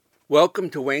Welcome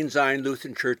to Wayne Zion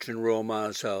Lutheran Church in rural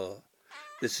Monticello.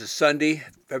 This is Sunday,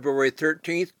 February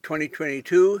 13th,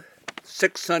 2022,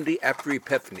 sixth Sunday after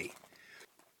Epiphany.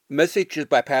 The message is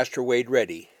by Pastor Wade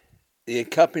Reddy. The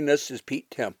accompanist is Pete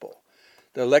Temple.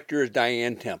 The lector is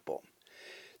Diane Temple.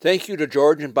 Thank you to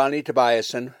George and Bonnie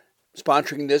Tobiasen,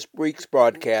 sponsoring this week's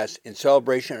broadcast in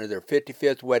celebration of their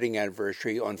 55th wedding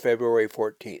anniversary on February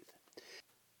 14th.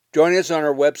 Join us on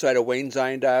our website at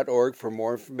waynezion.org for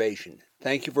more information.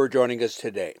 Thank you for joining us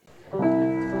today.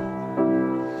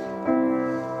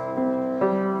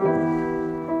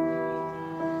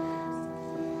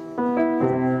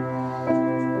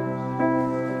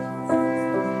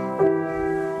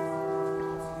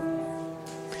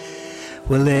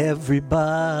 Well,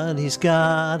 everybody's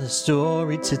got a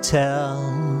story to tell,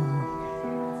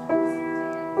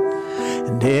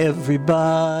 and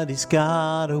everybody's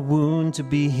got a wound to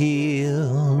be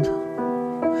healed.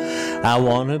 I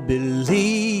want to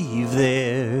believe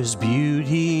there's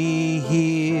beauty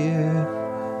here,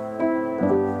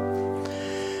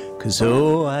 'cause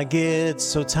oh, I get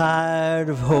so tired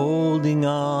of holding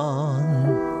on.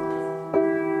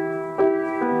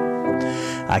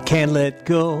 I can't let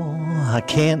go, I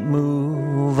can't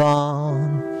move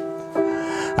on.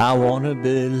 I want to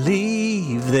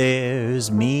believe there's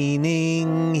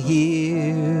meaning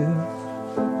here.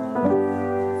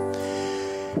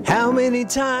 How many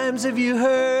times have you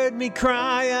heard me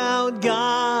cry out,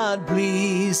 God,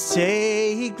 please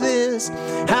take this?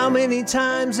 How many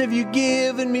times have you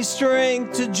given me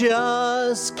strength to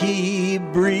just keep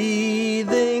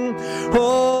breathing?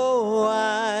 Oh,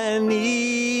 I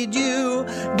need you,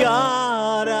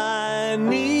 God, I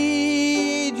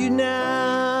need you now.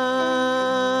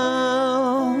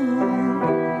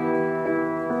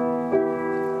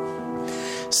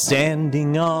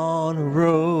 Standing on a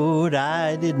road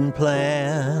I didn't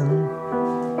plan,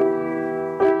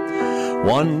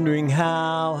 wondering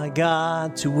how I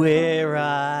got to where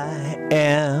I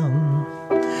am.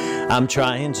 I'm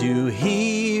trying to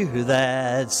hear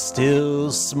that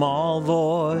still small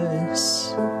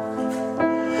voice.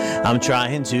 I'm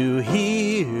trying to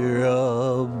hear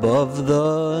above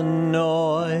the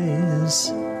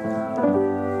noise.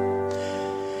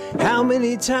 How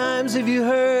many times have you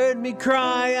heard me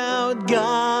cry out,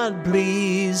 God,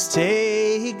 please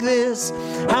take this?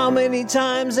 How many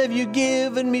times have you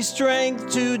given me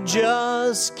strength to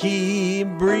just keep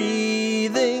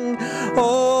breathing?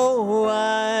 Oh,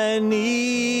 I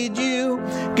need you,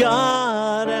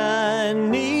 God, I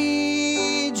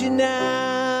need you now.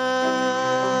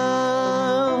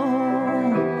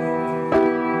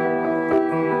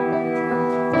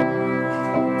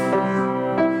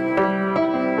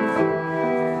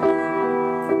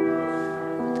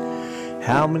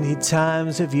 How many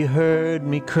times have you heard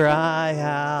me cry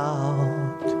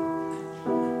out?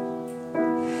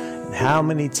 And how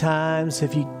many times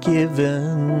have you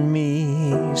given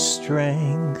me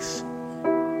strength?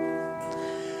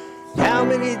 How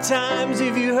many times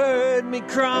have you heard me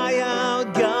cry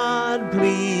out, God,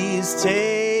 please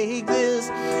take this?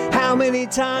 How many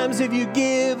times have you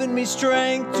given me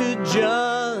strength to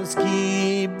just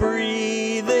keep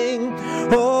breathing?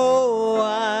 Oh,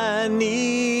 I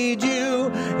need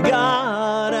you,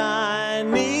 God, I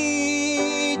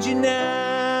need you now.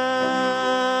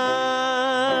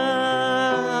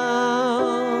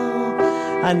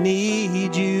 I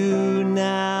need you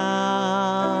now.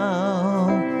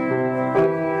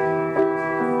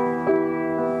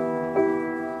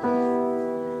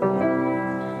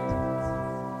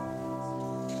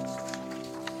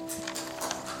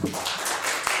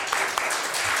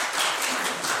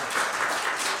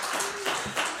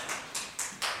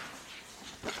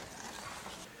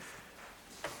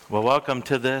 Well, welcome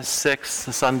to the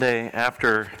sixth Sunday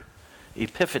after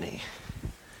Epiphany.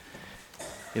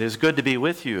 It is good to be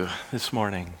with you this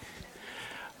morning.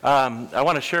 I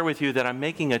want to share with you that I'm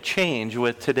making a change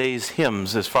with today's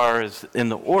hymns as far as in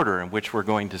the order in which we're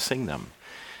going to sing them.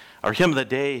 Our hymn of the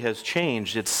day has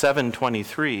changed. It's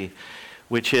 723,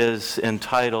 which is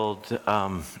entitled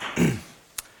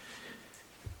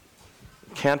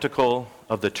Canticle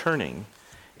of the Turning.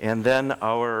 And then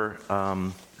our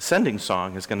sending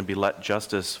song is going to be Let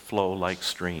Justice Flow Like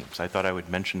Streams. I thought I would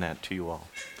mention that to you all.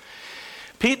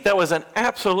 Pete, that was an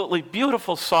absolutely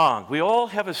beautiful song. We all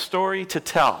have a story to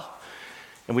tell,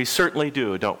 and we certainly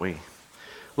do, don't we?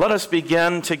 Let us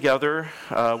begin together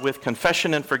with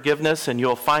confession and forgiveness, and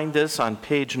you'll find this on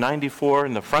page 94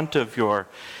 in the front of your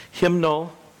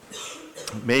hymnal.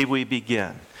 May we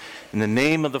begin. In the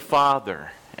name of the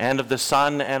Father, and of the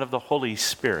Son, and of the Holy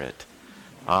Spirit.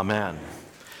 Amen.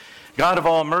 God of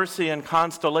all mercy and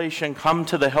consolation, come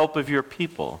to the help of your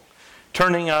people.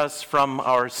 turning us from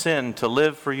our sin to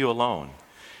live for you alone.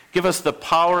 Give us the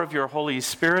power of your Holy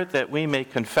Spirit that we may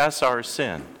confess our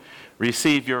sin,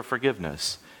 receive your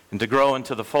forgiveness, and to grow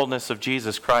into the fullness of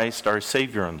Jesus Christ, our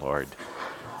Savior and Lord.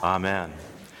 Amen.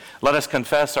 Let us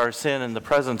confess our sin in the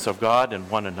presence of God and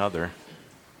one another.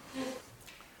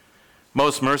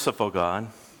 Most merciful God,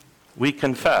 we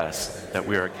confess that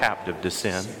we are captive to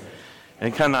sin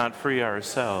and cannot free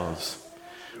ourselves.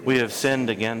 We have sinned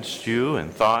against you in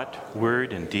thought,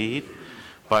 word, and deed,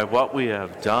 by what we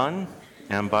have done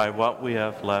and by what we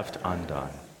have left undone.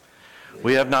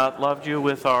 We have not loved you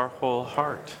with our whole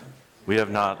heart. We have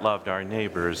not loved our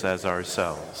neighbors as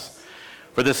ourselves.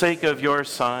 For the sake of your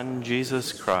Son,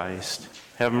 Jesus Christ,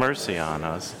 have mercy on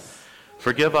us.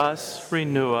 Forgive us,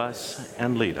 renew us,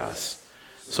 and lead us,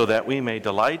 so that we may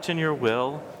delight in your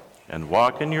will and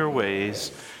walk in your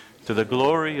ways, to the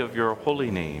glory of your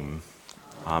holy name.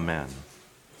 Amen.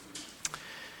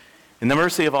 In the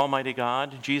mercy of Almighty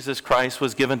God, Jesus Christ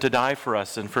was given to die for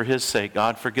us, and for his sake,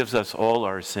 God forgives us all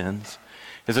our sins.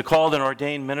 As a called and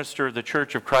ordained minister of the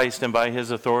Church of Christ, and by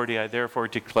his authority, I therefore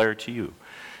declare to you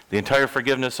the entire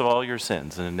forgiveness of all your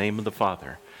sins, in the name of the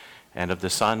Father, and of the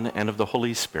Son, and of the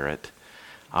Holy Spirit.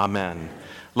 Amen.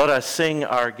 Let us sing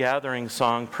our gathering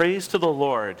song, Praise to the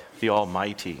Lord, the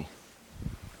Almighty.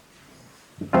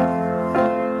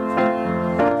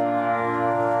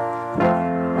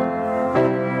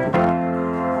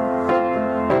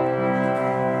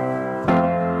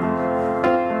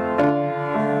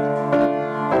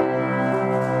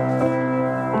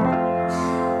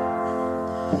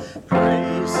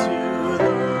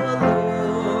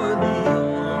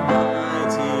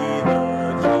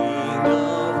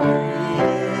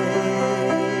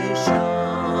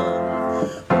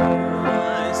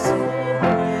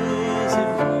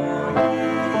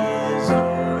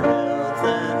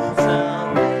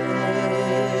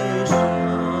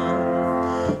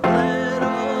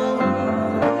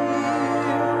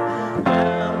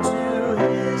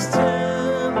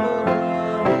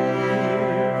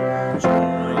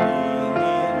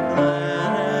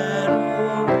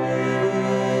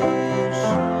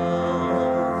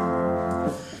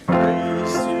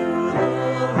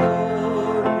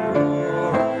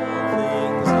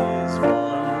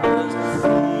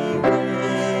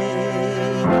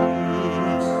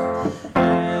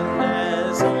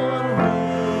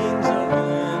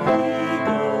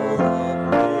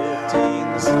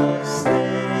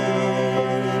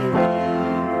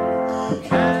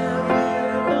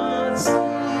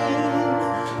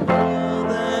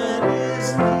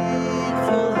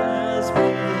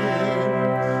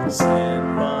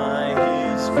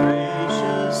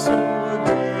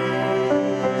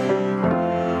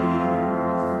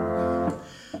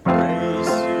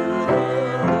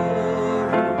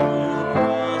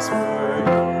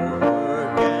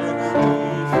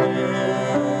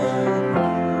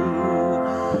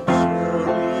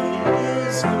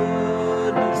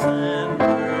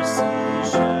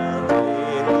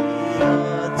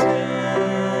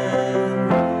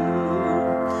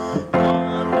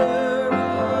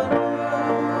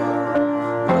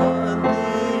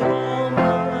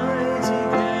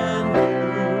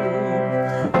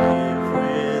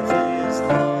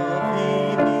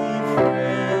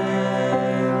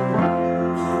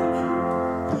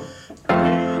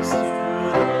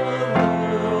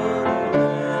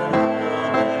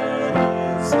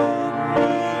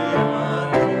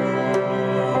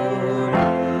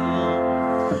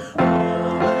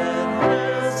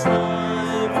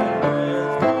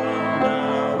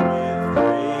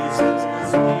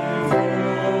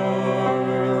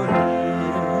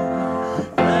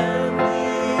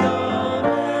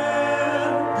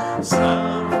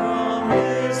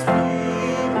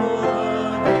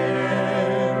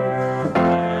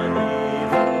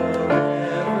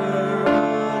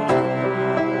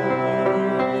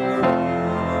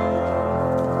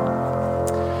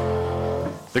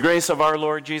 The grace of our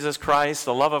Lord Jesus Christ,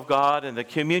 the love of God, and the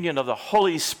communion of the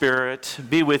Holy Spirit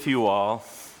be with you all.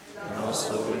 And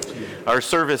also with you. Our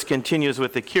service continues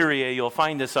with the Kyrie. You'll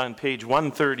find this on page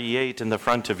 138 in the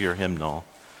front of your hymnal.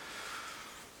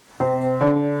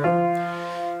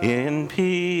 In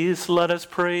peace, let us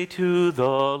pray to the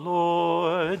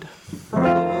Lord.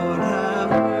 Lord, have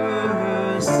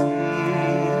mercy.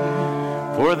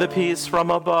 For the peace from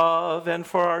above and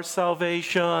for our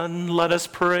salvation, let us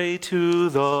pray to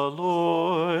the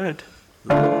Lord.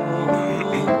 Lord,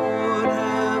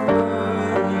 have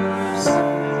mercy.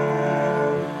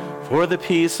 For the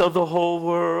peace of the whole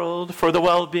world, for the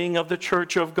well-being of the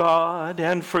Church of God,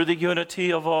 and for the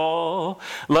unity of all,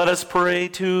 let us pray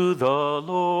to the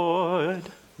Lord.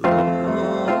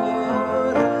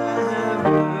 Lord, have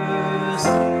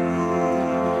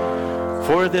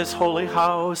For this holy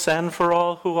house and for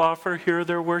all who offer here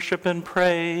their worship and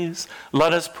praise,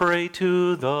 let us pray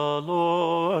to the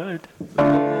Lord.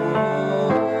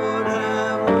 Lord,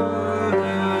 have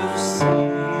mercy.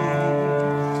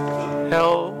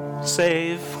 Help,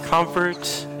 save,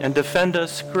 comfort, and defend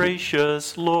us,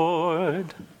 gracious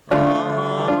Lord.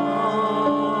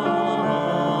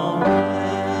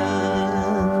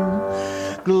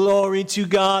 Glory to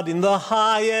God in the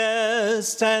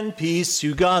highest, and peace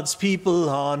to God's people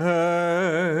on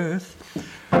earth.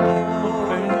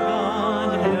 Lord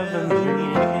God,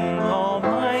 heavenly King,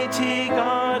 almighty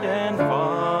God and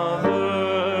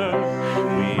Father,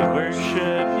 we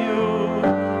worship you,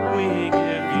 we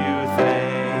give you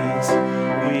thanks,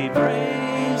 we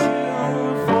praise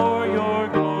you for your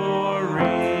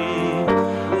glory.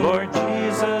 Lord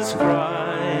Jesus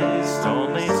Christ,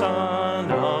 only Son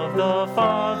of the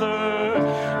Father,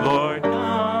 Lord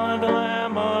God,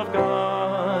 Lamb of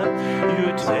God, you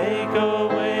take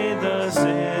away the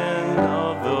sin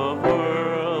of the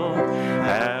world.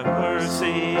 Have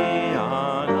mercy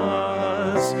on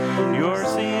us. You're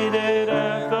seated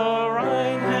at the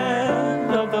right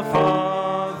hand of the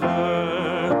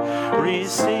Father.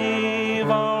 Receive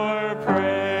our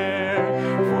prayer,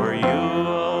 for you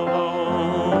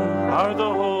alone are the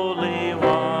Holy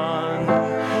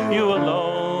One. You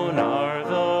alone are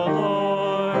the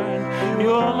Lord.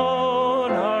 You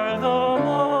alone are the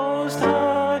Most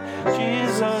High,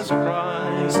 Jesus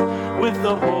Christ, with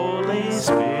the Holy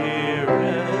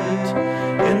Spirit,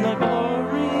 in the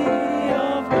glory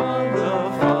of God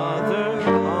the Father.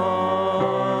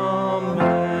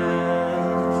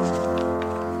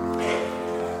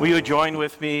 Amen. Will you join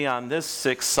with me on this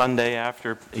sixth Sunday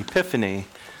after Epiphany,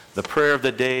 the prayer of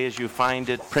the day as you find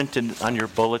it printed on your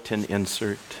bulletin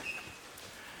insert?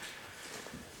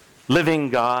 Living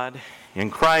God, in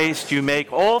Christ you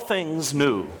make all things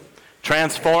new.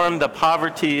 Transform the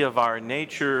poverty of our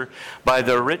nature by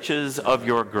the riches of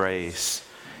your grace.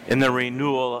 In the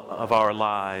renewal of our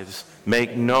lives,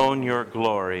 make known your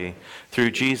glory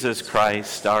through Jesus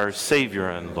Christ, our Savior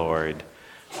and Lord.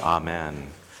 Amen.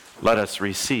 Let us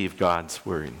receive God's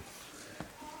word.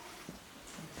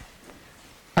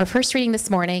 Our first reading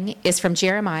this morning is from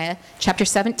Jeremiah chapter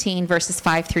 17, verses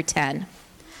 5 through 10.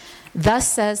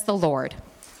 Thus says the Lord,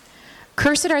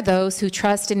 "Cursed are those who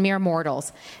trust in mere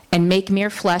mortals and make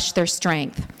mere flesh their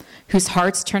strength, whose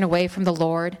hearts turn away from the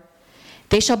Lord.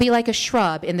 They shall be like a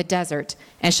shrub in the desert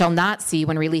and shall not see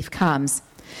when relief comes.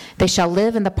 They shall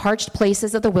live in the parched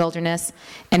places of the wilderness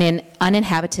and in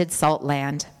uninhabited salt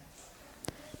land.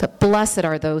 But blessed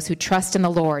are those who trust in the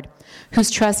Lord,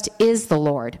 whose trust is the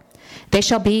Lord. They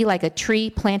shall be like a tree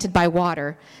planted by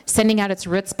water, sending out its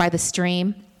roots by the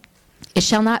stream. It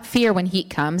shall not fear when heat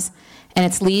comes, and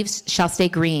its leaves shall stay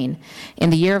green. In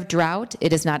the year of drought,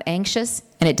 it is not anxious,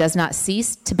 and it does not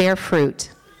cease to bear fruit.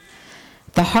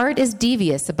 The heart is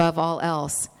devious above all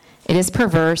else. It is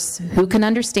perverse. Who can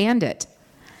understand it?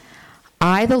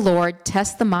 I, the Lord,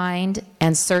 test the mind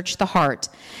and search the heart,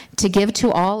 to give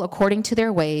to all according to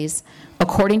their ways,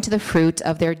 according to the fruit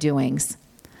of their doings."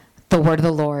 The word of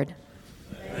the Lord.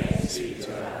 Thanks be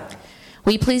to God.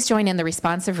 Will you please join in the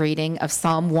responsive reading of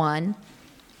Psalm 1?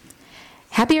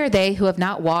 Happy are they who have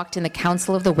not walked in the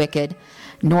counsel of the wicked,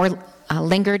 nor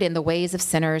lingered in the ways of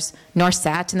sinners, nor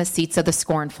sat in the seats of the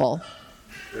scornful.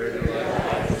 Their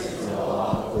delight is in the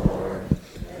law of the Lord,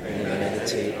 and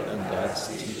meditate on God's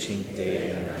teaching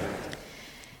day and night.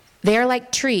 They are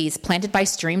like trees planted by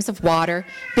streams of water,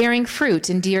 bearing fruit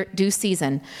in due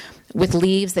season, with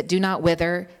leaves that do not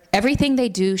wither. Everything they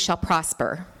do shall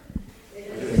prosper.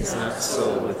 It is not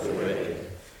so with the wicked.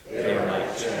 They are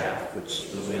like chaff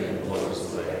which the wind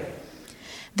blows away.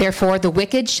 Therefore the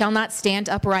wicked shall not stand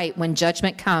upright when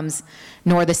judgment comes,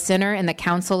 nor the sinner in the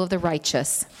counsel of the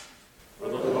righteous. For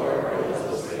the Lord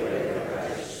knows the way of the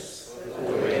righteous, but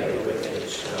the way of the wicked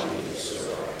shall be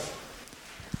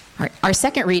destroyed. Our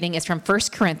second reading is from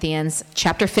 1 Corinthians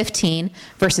chapter 15,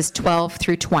 verses 12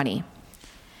 through 20.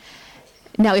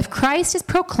 Now, if Christ is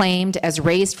proclaimed as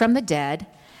raised from the dead,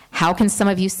 how can some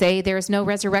of you say there is no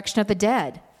resurrection of the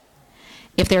dead?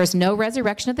 If there is no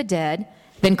resurrection of the dead,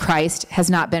 then Christ has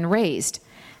not been raised.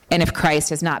 And if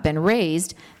Christ has not been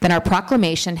raised, then our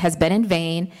proclamation has been in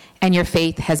vain, and your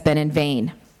faith has been in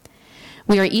vain.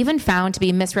 We are even found to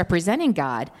be misrepresenting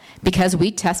God, because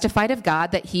we testified of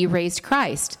God that he raised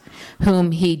Christ,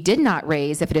 whom he did not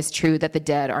raise, if it is true that the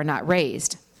dead are not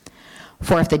raised.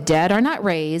 For if the dead are not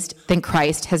raised, then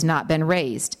Christ has not been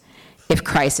raised. If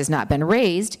Christ has not been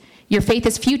raised, your faith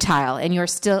is futile, and you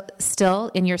are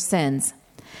still in your sins.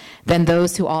 Then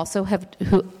those who also have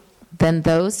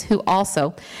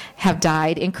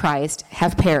died in Christ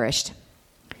have perished.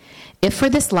 If for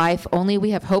this life only we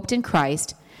have hoped in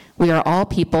Christ, we are all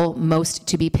people most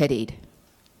to be pitied.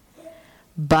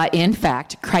 But in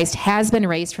fact, Christ has been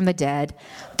raised from the dead,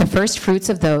 the first fruits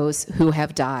of those who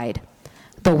have died.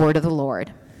 The word of the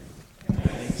Lord.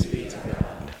 Thanks be to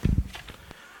God.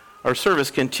 Our service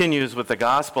continues with the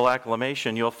gospel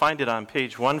acclamation. You'll find it on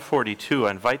page 142.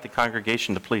 I invite the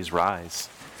congregation to please rise.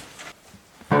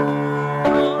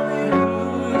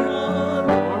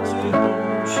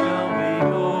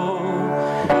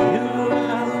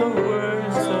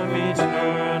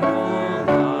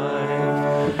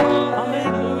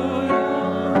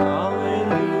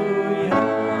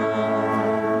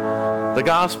 The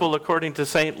Gospel according to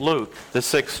St. Luke, the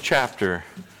 6th chapter.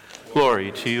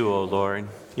 Glory to you, O Lord.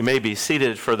 You may be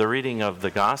seated for the reading of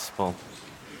the Gospel.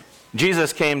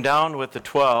 Jesus came down with the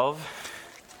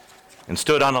 12 and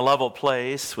stood on a level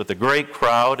place with a great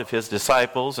crowd of his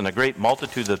disciples and a great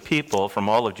multitude of people from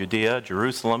all of Judea,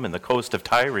 Jerusalem, and the coast of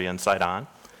Tyre and Sidon.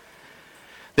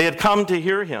 They had come to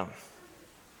hear him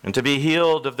and to be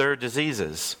healed of their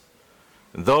diseases.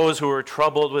 Those who were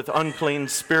troubled with unclean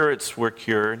spirits were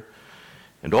cured,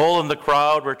 and all in the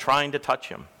crowd were trying to touch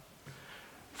him.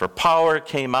 For power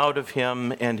came out of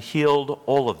him and healed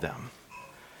all of them.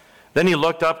 Then he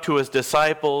looked up to his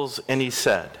disciples and he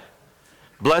said,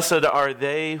 "Blessed are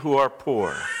they who are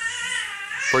poor,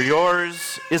 for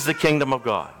yours is the kingdom of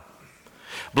God.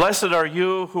 Blessed are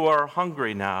you who are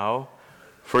hungry now,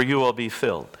 for you will be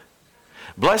filled.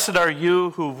 Blessed are you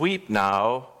who weep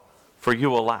now, for you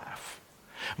will laugh.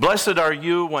 Blessed are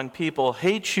you when people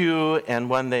hate you and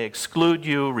when they exclude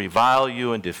you, revile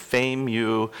you, and defame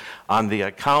you on the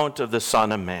account of the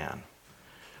Son of Man.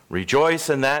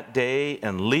 Rejoice in that day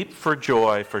and leap for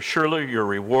joy, for surely your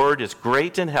reward is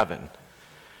great in heaven.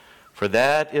 For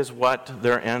that is what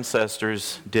their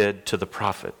ancestors did to the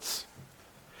prophets.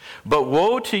 But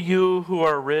woe to you who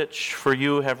are rich, for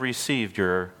you have received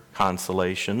your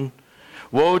consolation.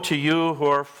 Woe to you who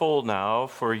are full now,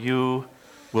 for you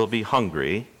will be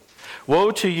hungry. Woe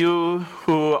to you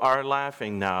who are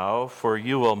laughing now, for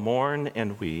you will mourn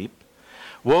and weep.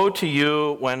 Woe to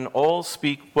you when all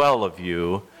speak well of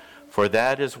you, for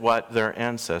that is what their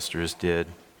ancestors did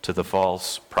to the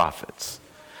false prophets."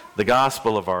 The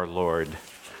gospel of our Lord.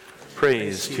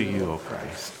 Praise to you, O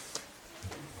Christ.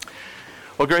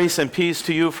 Well, grace and peace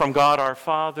to you from God our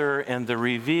Father and the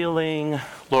revealing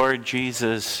Lord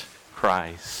Jesus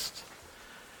Christ.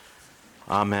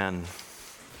 Amen.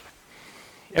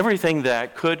 Everything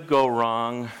that could go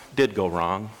wrong did go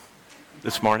wrong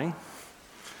this morning.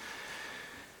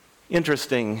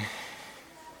 Interesting.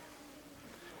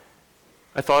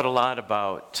 I thought a lot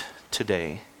about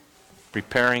today,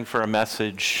 preparing for a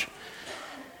message,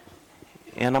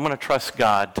 and I'm going to trust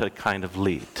God to kind of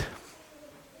lead,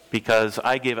 because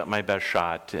I gave it my best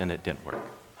shot and it didn't work.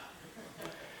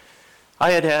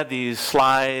 I had these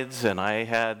slides, and I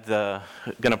had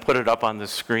going to put it up on the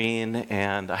screen,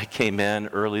 and I came in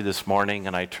early this morning,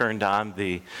 and I turned on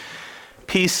the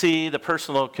PC, the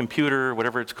personal computer,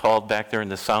 whatever it's called, back there in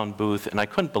the sound booth, and I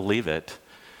couldn't believe it.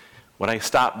 When I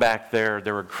stopped back there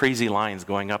were crazy lines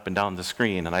going up and down the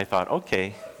screen, and I thought,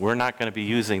 okay, we're not going to be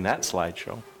using that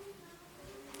slideshow.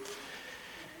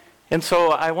 And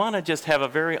so I want to just have a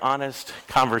very honest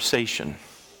conversation.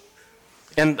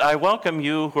 And I welcome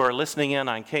you who are listening in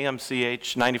on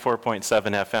KMCH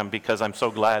 94.7 FM, because I'm so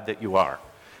glad that you are.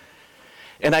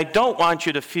 And I don't want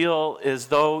you to feel as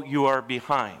though you are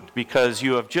behind, because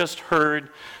you have just heard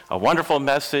a wonderful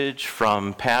message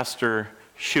from Pastor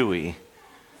Shuey,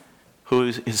 who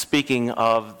is speaking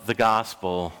of the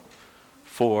gospel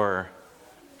for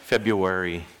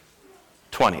February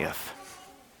 20th.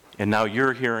 And now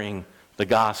you're hearing the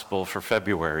gospel for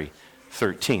February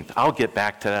 13th. I'll get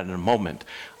back to that in a moment.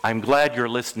 I'm glad you're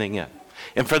listening in.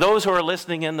 And for those who are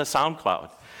listening in the SoundCloud,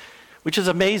 which is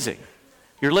amazing,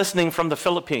 you're listening from the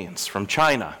Philippines, from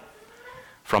China,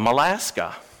 from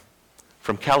Alaska,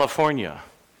 from California,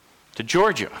 to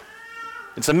Georgia.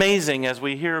 It's amazing as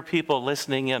we hear people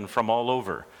listening in from all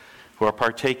over who are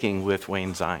partaking with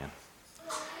Wayne Zion.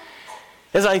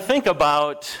 As I think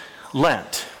about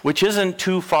Lent, which isn't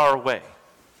too far away,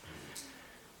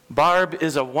 Barb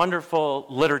is a wonderful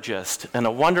liturgist and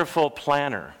a wonderful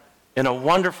planner and a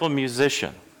wonderful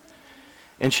musician.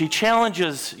 And she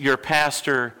challenges your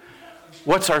pastor,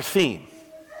 what's our theme?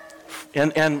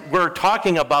 And we're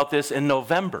talking about this in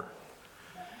November.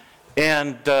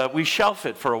 And we shelf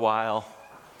it for a while.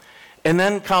 And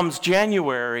then comes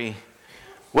January,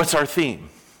 what's our theme?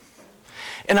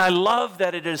 And I love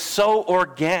that it is so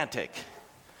organic.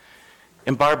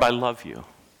 And Barb, I love you,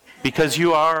 because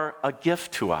you are a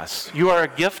gift to us. You are a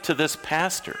gift to this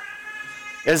pastor.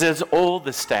 as is all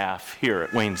the staff here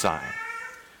at Wayne Zion.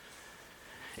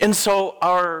 And so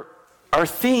our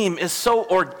theme is so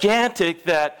organic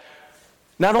that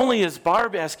not only is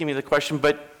Barb asking me the question,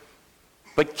 but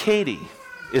Katie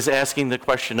is asking the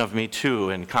question of me too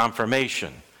in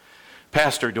confirmation.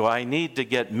 Pastor, do I need to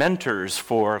get mentors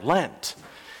for Lent?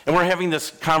 And we're having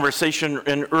this conversation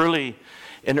in early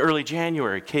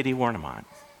January, Katie Warnemont.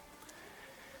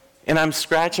 And I'm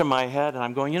scratching my head and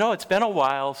I'm going, it's been a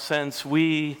while since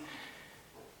we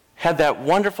had that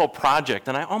wonderful project,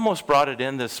 and I almost brought it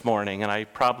in this morning, and I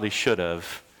probably should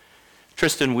have.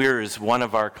 Tristan Weir is one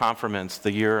of our confirmants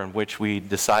the year in which we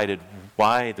decided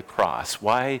why the cross.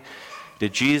 Why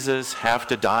did Jesus have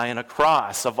to die on a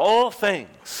cross? Of all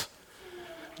things,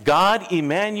 God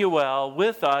Emmanuel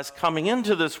with us coming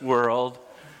into this world,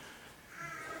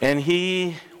 and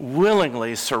he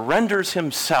willingly surrenders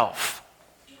himself.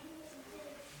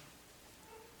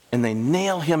 And they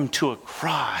nail him to a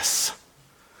cross,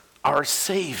 our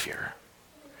Savior.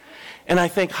 And I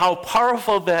think how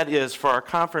powerful that is for our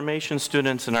confirmation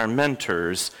students and our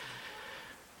mentors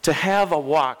to have a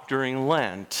walk during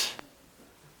Lent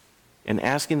and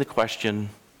asking the question,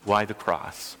 why the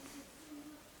cross?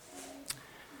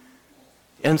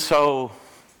 And so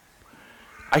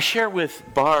I share with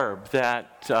Barb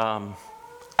that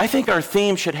I think our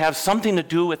theme should have something to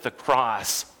do with the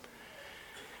cross.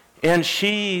 And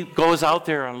she goes out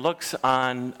there and looks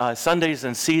on Sundays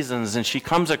and Seasons, and she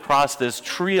comes across this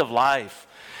tree of life.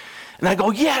 And I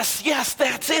go, yes,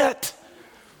 that's it.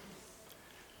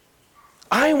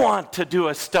 I want to do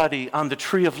a study on the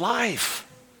tree of life.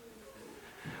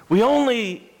 We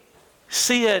only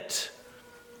see it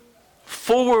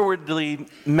forwardly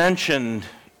mentioned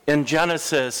in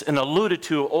Genesis and alluded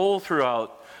to all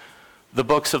throughout the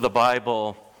books of the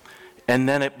Bible. And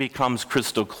then it becomes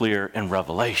crystal clear in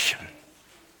Revelation.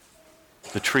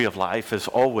 The tree of life is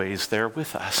always there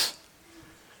with us.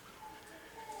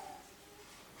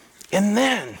 And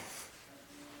then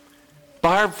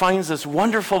Barb finds this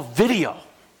wonderful video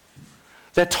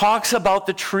that talks about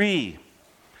the tree.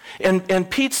 And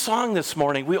Pete's song this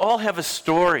morning, we all have a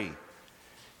story.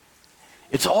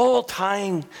 It's all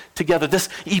tying together. This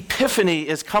Epiphany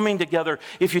is coming together.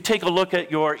 If you take a look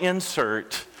at your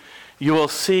insert, you will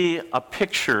see a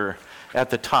picture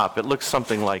at the top. It looks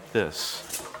something like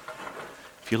this.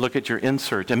 If you look at your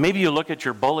insert, and maybe you look at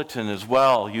your bulletin as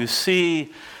well, you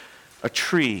see a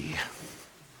tree.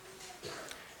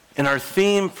 And our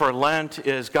theme for Lent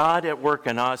is God at work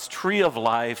in us, tree of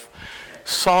life,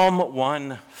 Psalm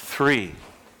 1:3.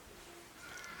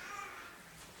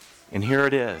 And here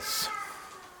it is.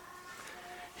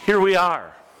 Here we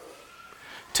are.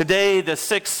 Today, the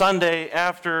sixth Sunday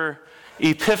after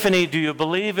Epiphany, do you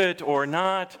believe it or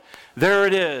not? There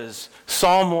it is,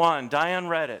 Psalm 1. Diane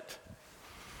read it.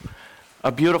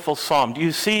 A beautiful psalm. Do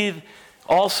you see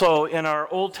also in our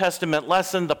Old Testament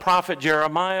lesson, the prophet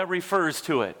Jeremiah refers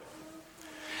to it?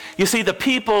 You see, the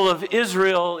people of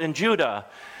Israel and Judah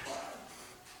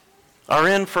are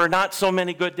in for not so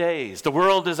many good days. The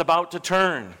world is about to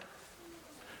turn.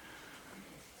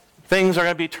 Things are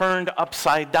going to be turned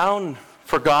upside down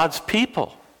for God's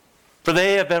people. For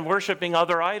they have been worshiping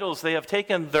other idols. They have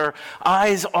taken their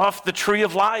eyes off the tree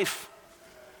of life.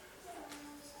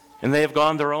 And they have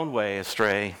gone their own way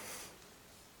astray.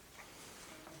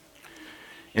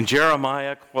 And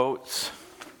Jeremiah quotes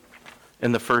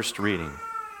in the first reading,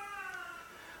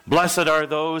 "Blessed are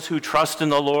those who trust in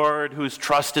the Lord, whose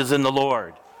trust is in the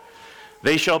Lord.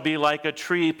 They shall be like a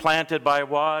tree planted by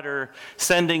water,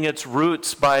 sending its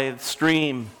roots by the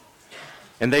stream.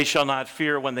 And they shall not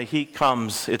fear when the heat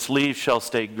comes. Its leaves shall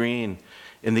stay green.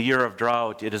 In the year of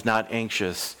drought, it is not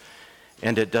anxious,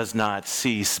 and it does not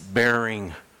cease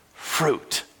bearing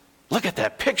fruit." Look at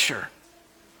that picture.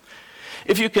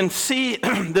 If you can see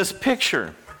this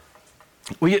picture,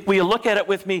 will you look at it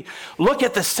with me? Look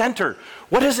at the center.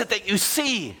 What is it that you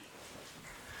see?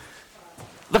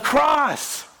 The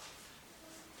cross.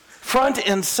 Front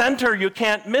and center, you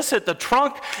can't miss it. The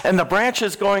trunk and the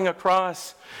branches going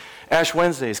across. Ash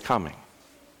Wednesday is coming.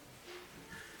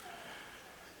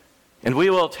 And we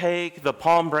will take the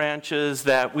palm branches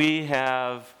that we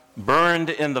have burned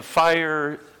in the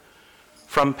fire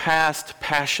from past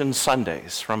Passion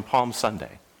Sundays, from Palm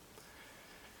Sunday.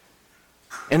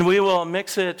 And we will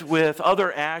mix it with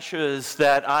other ashes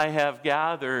that I have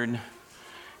gathered,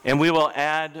 and we will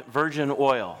add virgin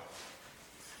oil.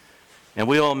 And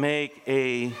we will make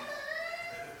a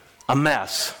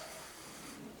mess.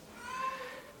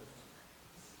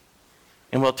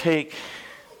 And we'll take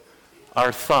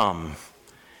our thumb,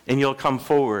 and you'll come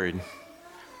forward,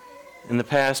 And the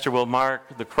pastor will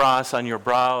mark the cross on your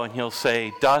brow and he'll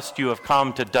say, "Dust you have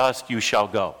come, to dust you shall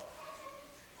go."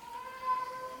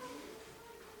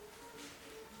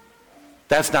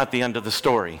 That's not the end of the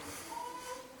story.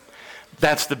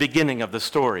 That's the beginning of the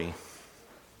story.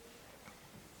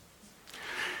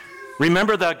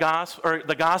 Remember the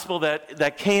gospel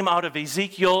that came out of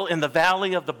Ezekiel in the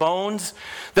valley of the bones,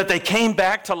 that they came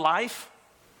back to life?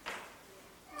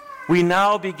 We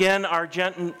now begin our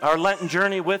Lenten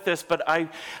journey with this, but I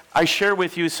share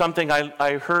with you something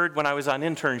I heard when I was on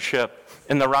internship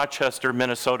in the Rochester,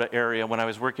 Minnesota area when I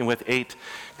was working with 8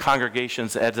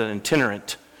 congregations as an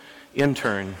itinerant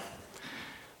intern.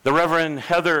 The Reverend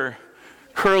Heather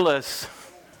Curlis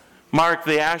marked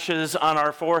the ashes on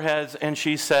our foreheads, and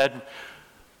she said,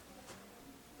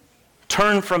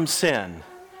 "Turn from sin,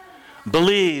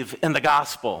 believe in the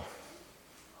gospel."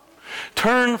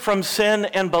 Turn from sin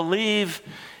and believe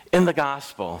in the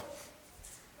gospel.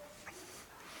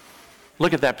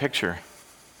 Look at that picture.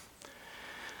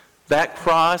 That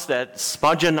cross, that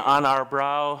smudging on our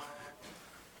brow,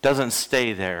 doesn't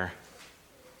stay there.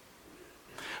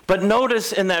 But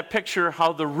notice in that picture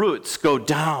how the roots go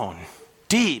down,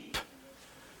 deep.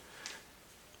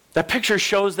 That picture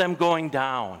shows them going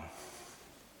down.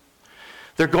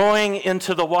 They're going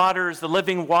into the waters, the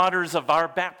living waters of our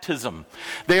baptism.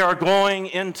 They are going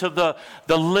into the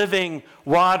living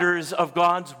waters of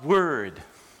God's Word.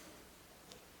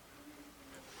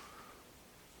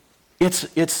 It's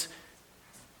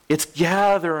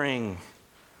gathering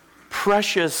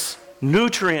precious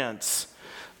nutrients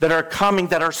that are coming,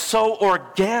 that are so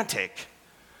organic.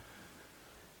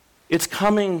 It's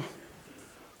coming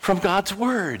from God's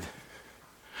Word,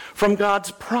 from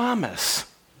God's promise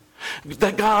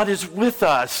that God is with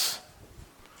us.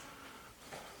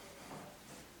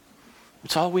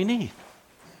 It's all we need.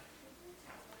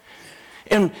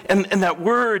 And that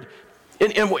Word,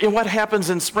 and what happens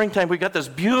in springtime, we got this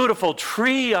beautiful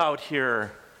tree out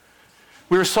here.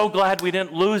 We were so glad we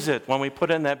didn't lose it when we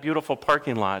put in that beautiful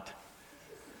parking lot.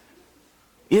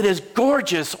 It is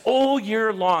gorgeous all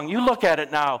year long. You look at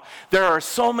it now, there are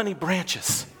so many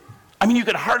branches. I mean, you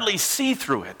could hardly see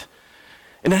through it.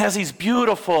 And it has these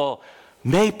beautiful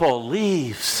maple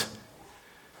leaves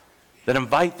that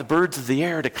invite the birds of the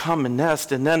air to come and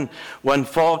nest. And then when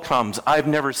fall comes, I've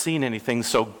never seen anything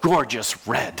so gorgeous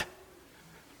red.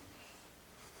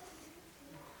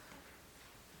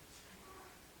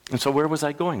 And so where was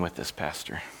I going with this,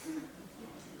 Pastor?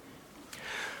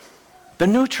 The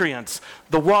nutrients,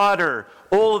 the water,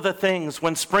 all of the things,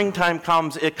 when springtime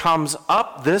comes, it comes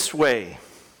up this way.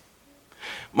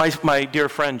 My dear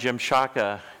friend Jim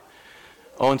Shaka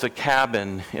owns a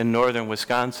cabin in northern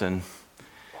Wisconsin,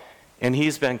 and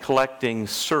he's been collecting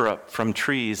syrup from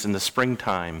trees in the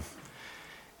springtime.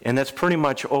 And that's pretty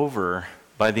much over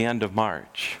by the end of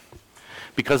March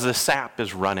because the sap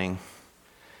is running.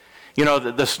 You know,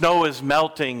 the snow is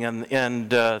melting and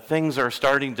things are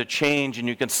starting to change, and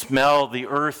you can smell the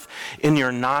earth in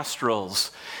your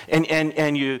nostrils.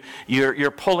 And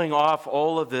you're pulling off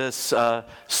all of this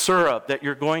syrup that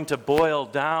you're going to boil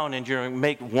down, and you're going to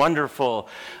make wonderful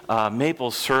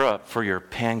maple syrup for your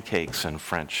pancakes and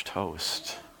French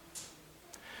toast.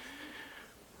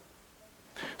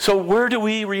 So where do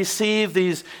we receive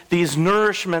these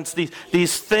nourishments,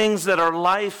 these things that are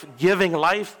life-giving,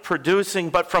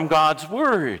 life-producing, but from God's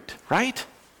Word, right?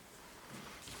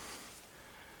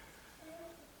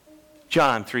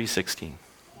 John 3:16.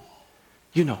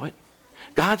 You know it.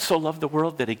 God so loved the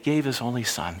world that He gave His only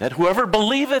Son, that whoever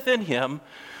believeth in Him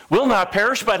will not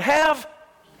perish, but have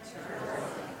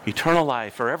eternal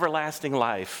life or everlasting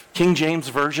life. King James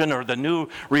Version or the New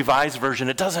Revised Version,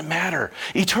 it doesn't matter.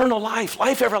 Eternal life,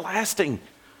 life everlasting.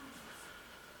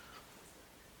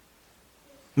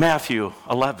 Matthew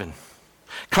 11.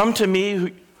 Come to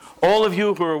me, all of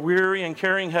you who are weary and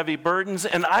carrying heavy burdens,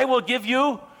 and I will give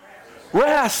you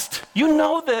rest. You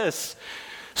know this.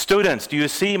 Students, do you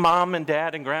see mom and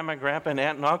dad and grandma and grandpa and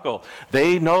aunt and uncle?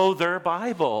 They know their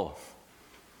Bible.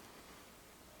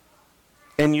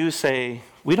 And you say,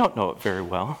 we don't know it very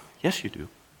well. Yes, you do.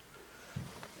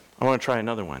 I want to try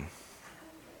another one.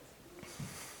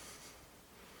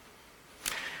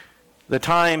 The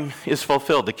time is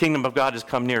fulfilled. The kingdom of God has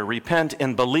come near. Repent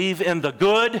and believe in the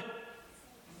good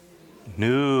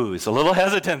news. A little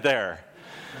hesitant there.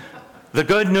 The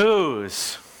good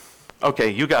news. Okay,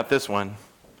 you got this one.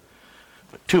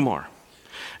 2 more.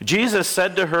 Jesus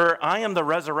said to her, I am the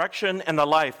resurrection and the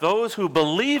life. Those who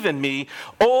believe in me,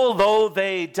 although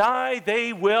they die,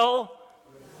 they will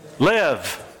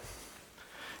live.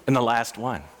 And the last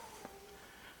one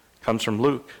comes from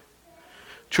Luke.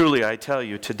 Truly, I tell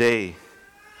you, today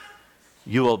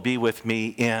you will be with me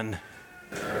in.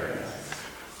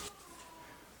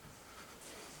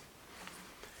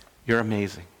 You're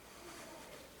amazing.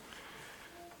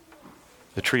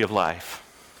 The tree of life,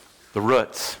 the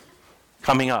roots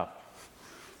coming up.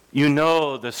 You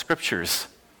know the scriptures.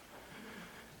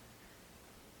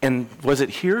 And was it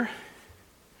here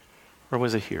or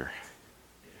was it here?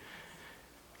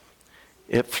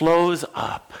 It flows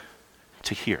up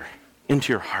to here,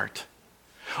 into your heart.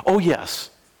 Oh yes,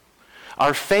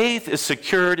 our faith is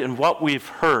secured in what we've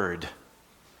heard.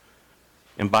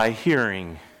 And by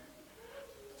hearing,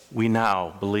 we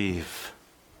now believe.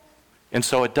 And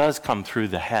so it does come through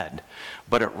the head,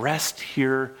 but it rests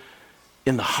here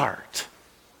in the heart.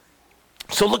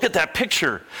 So look at that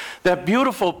picture, that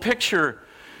beautiful picture.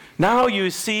 Now you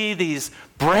see these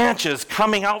branches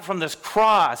coming out from this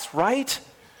cross, right?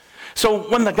 So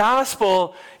when the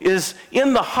gospel is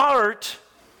in the heart,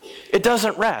 it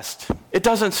doesn't rest. It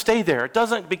doesn't stay there. It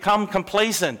doesn't become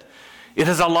complacent. It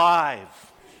is alive.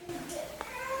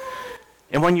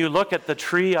 And when you look at the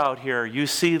tree out here, you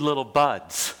see little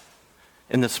buds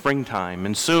in the springtime.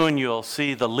 And soon you'll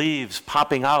see the leaves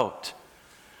popping out.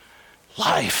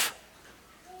 Life.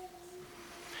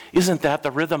 Isn't that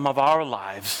the rhythm of our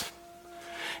lives?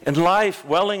 And life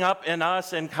welling up in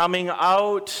us and coming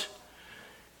out.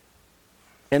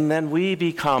 And then we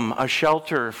become a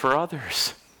shelter for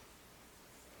others.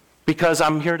 Because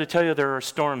I'm here to tell you there are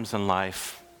storms in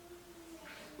life.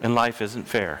 And life isn't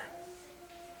fair.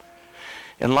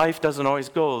 And life doesn't always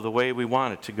go the way we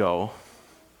want it to go.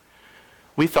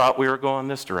 We thought we were going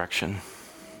this direction.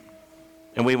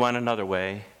 And we went another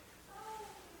way.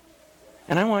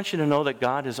 And I want you to know that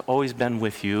God has always been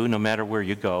with you no matter where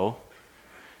you go.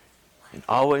 And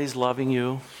always loving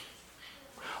you.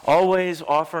 Always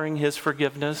offering his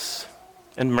forgiveness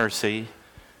and mercy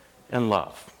and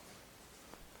love.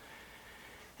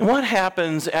 And what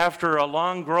happens after a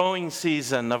long growing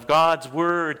season of God's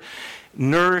word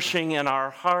nourishing in our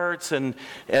hearts, and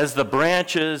as the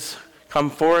branches come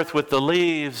forth with the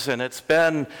leaves, and it's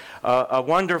been a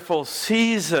wonderful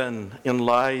season in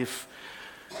life,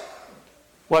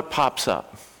 what pops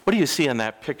up? What do you see in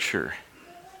that picture?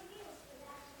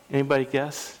 Anybody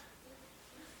guess?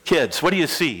 Kids, what do you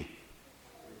see?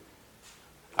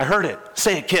 I heard it.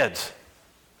 Say it, kids.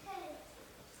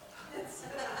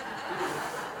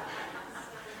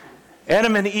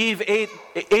 Adam and Eve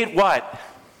ate what?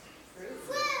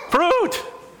 Fruit.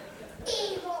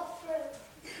 Evil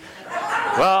fruit.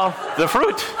 Well, the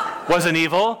fruit wasn't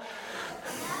evil.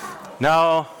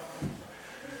 Now,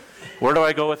 where do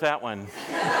I go with that one?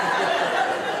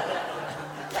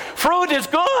 Fruit is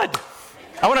good.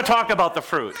 I want to talk about the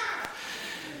fruit.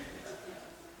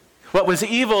 What was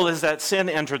evil is that sin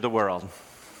entered the world.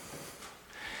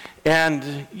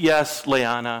 And yes,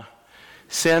 Leanna,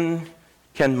 sin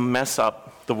can mess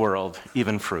up the world,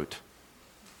 even fruit.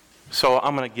 So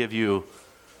I'm going to give you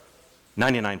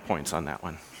 99 points on that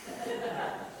one.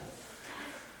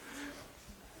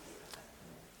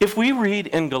 If we read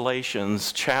in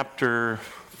Galatians chapter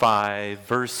 5,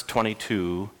 verse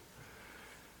 22,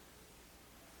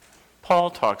 Paul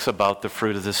talks about the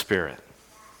fruit of the Spirit.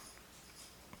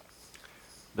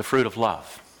 The fruit of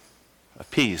love, of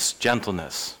peace,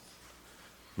 gentleness,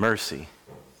 mercy,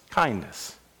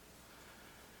 kindness,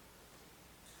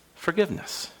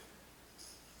 forgiveness,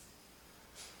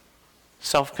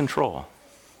 self-control.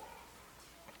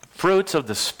 Fruits of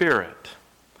the Spirit.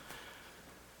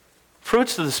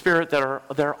 Fruits of the Spirit that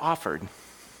are offered.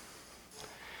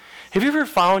 Have you ever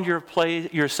found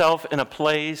yourself in a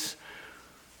place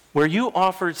where you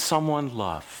offered someone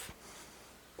love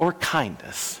or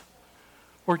kindness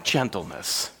or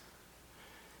gentleness?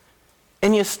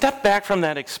 And you step back from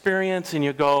that experience and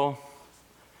you go,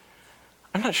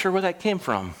 I'm not sure where that came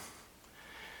from.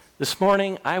 This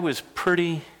morning I was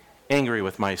pretty angry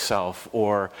with myself,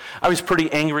 or I was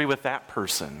pretty angry with that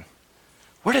person.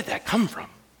 Where did that come from?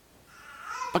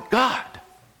 But God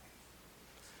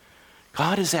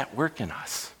is at work in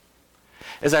us.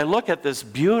 As I look at this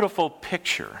beautiful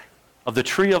picture of the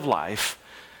tree of life,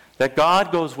 that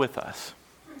God goes with us,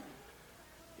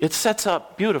 it sets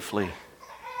up beautifully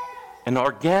an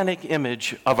organic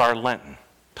image of our Lenten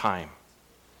time.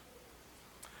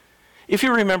 If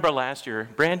you remember last year,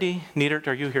 Brandy Niedert,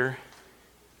 are you here?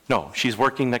 No, she's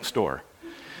working next door.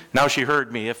 Now she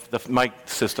heard me if the mic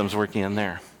system's working in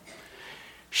there.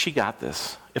 She got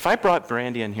this. If I brought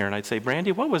Brandy in here and I'd say,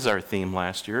 Brandy, what was our theme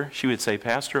last year? She would say,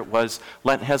 Pastor, it was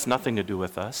Lent has nothing to do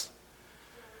with us,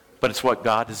 but it's what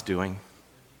God is doing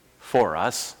for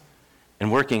us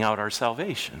and working out our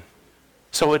salvation.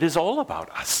 So it is all about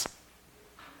us.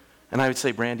 And I would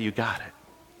say, Brandy, you got it.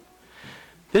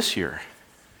 This year,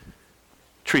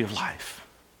 tree of life.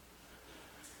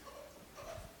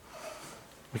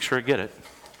 Make sure I get it.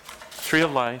 Tree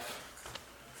of life.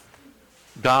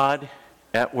 God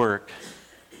at work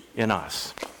in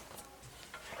us.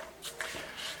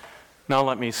 Now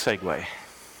let me segue.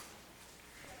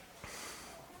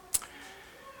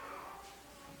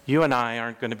 You and I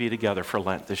aren't going to be together for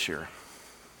Lent this year.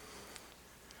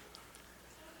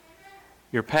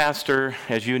 Your pastor,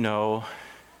 as you know,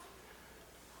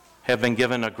 have been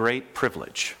given a great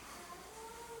privilege.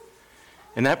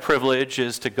 And that privilege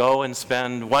is to go and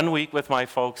spend 1 week with my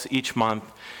folks each month,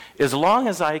 as long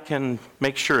as I can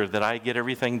make sure that I get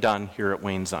everything done here at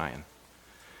Wayne Zion.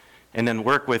 And then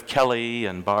work with Kelly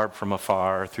and Barb from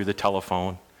afar through the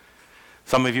telephone.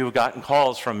 Some of you have gotten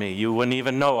calls from me. You wouldn't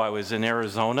even know I was in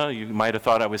Arizona. You might have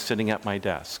thought I was sitting at my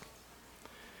desk.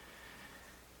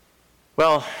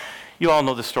 Well, you all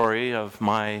know the story of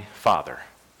my father,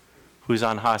 who's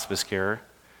on hospice care.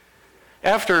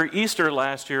 After Easter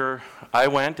last year, I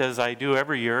went, as I do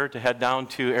every year, to head down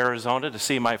to Arizona to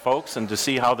see my folks and to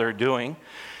see how they're doing.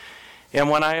 And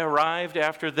when I arrived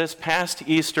after this past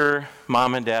Easter,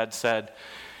 Mom and Dad said,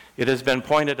 "It has been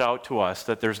pointed out to us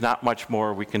that there's not much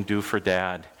more we can do for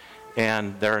Dad,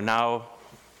 and they're now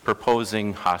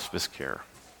proposing hospice care."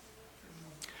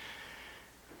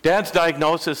 Dad's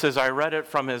diagnosis, as I read it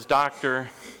from his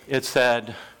doctor, it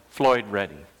said, Floyd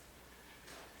ready,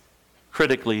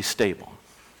 critically stable.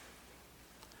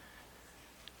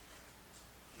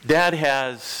 Dad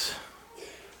has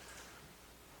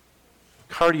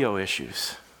cardio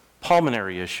issues,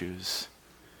 pulmonary issues,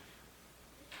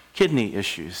 kidney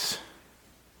issues.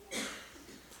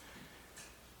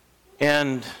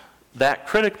 And that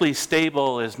critically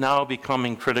stable is now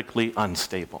becoming critically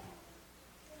unstable.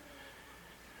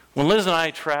 When Liz and I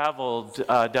traveled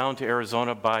down to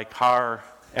Arizona by car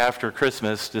after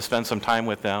Christmas to spend some time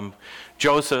with them,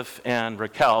 Joseph and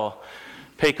Raquel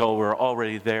Paco were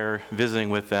already there visiting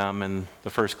with them, and the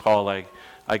first call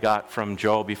I got from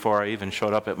Joe before I even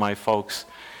showed up at my folks'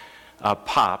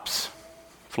 Pops,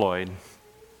 Floyd,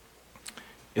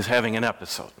 is having an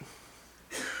episode.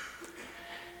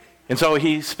 And so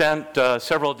he spent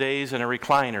several days in a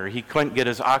recliner. He couldn't get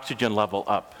his oxygen level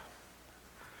up.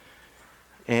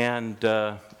 And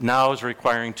now is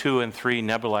requiring 2 and 3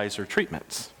 nebulizer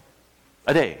treatments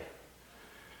a day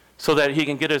so that he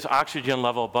can get his oxygen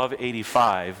level above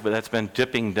 85, but that's been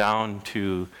dipping down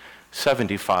to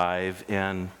 75,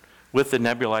 and with the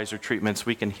nebulizer treatments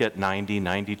we can hit 90,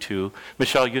 92.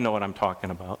 Michelle, you know what I'm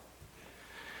talking about.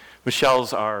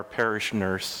 Michelle's our parish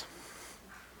nurse.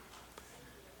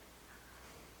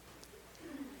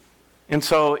 And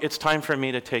so it's time for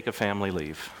me to take a family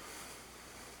leave.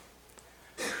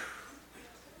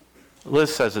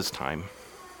 Liz says it's time.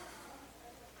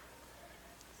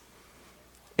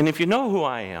 And if you know who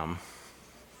I am,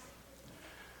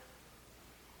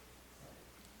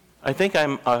 I think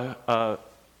I'm a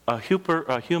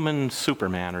human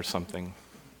Superman or something.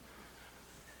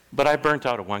 But I burnt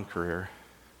out of one career,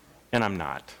 and I'm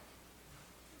not.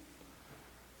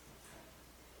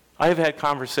 I have had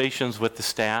conversations with the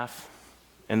staff,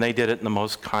 and they did it in the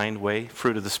most kind way,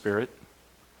 fruit of the Spirit.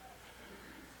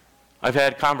 I've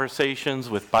had conversations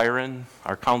with Byron,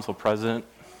 our council president,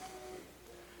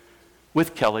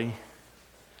 with Kelly.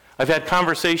 I've had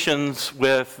conversations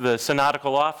with the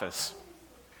synodical office.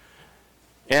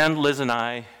 And Liz and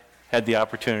I had the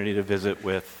opportunity to visit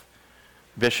with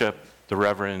Bishop, the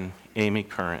Reverend Amy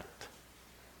Current,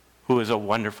 who is a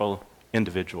wonderful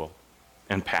individual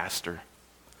and pastor.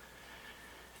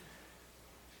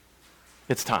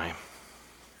 It's time.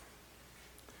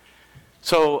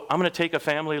 So I'm going to take a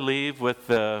family leave with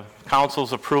the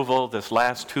council's approval this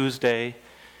last Tuesday.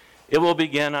 It will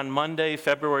begin on Monday,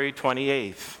 February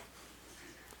 28th.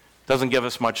 Doesn't give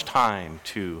us much time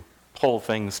to pull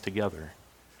things together.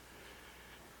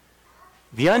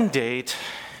 The end date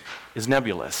is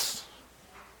nebulous.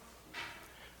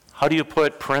 How do you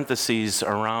put parentheses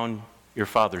around your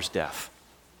father's death?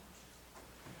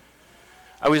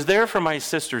 I was there for my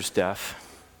sister's death.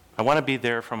 I want to be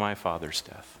there for my father's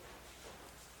death.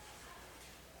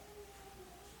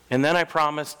 And then I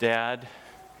promised Dad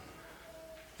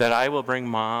that I will bring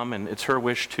Mom, and it's her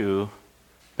wish too,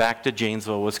 back to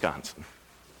Janesville, Wisconsin.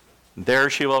 There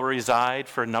she will reside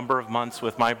for a number of months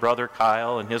with my brother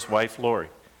Kyle and his wife Lori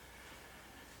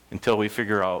until we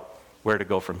figure out where to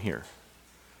go from here.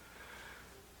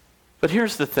 But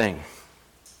here's the thing.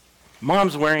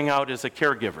 Mom's wearing out as a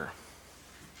caregiver.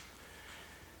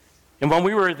 And when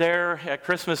we were there at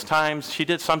Christmas time, she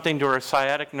did something to her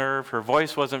sciatic nerve. Her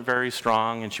voice wasn't very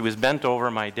strong, and she was bent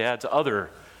over my dad's other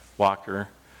walker.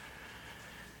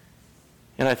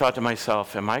 And I thought to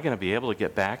myself, am I going to be able to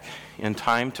get back in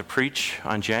time to preach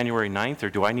on January 9th, or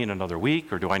do I need another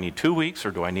week, or do I need 2 weeks, or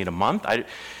do I need a month?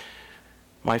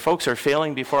 My folks are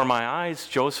failing before my eyes.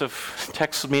 Joseph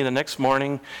texts me the next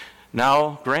morning,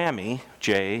 now Grammy,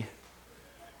 Jay,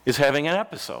 is having an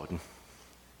episode.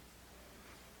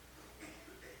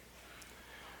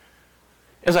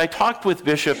 As I talked with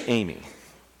Bishop Amy,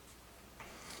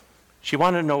 she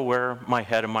wanted to know where my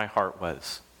head and my heart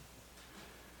was.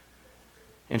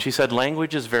 And she said,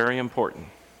 language is very important.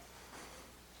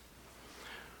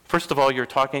 First of all, you're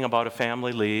talking about a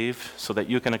family leave so that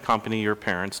you can accompany your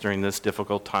parents during this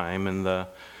difficult time in the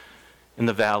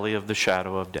valley of the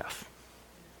shadow of death.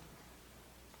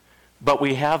 But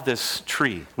we have this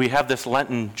tree, we have this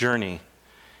Lenten journey,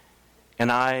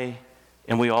 and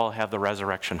we all have the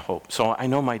resurrection hope. So I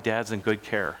know my dad's in good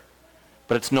care,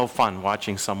 but it's no fun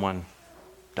watching someone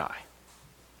die.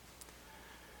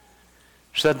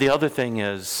 She said the other thing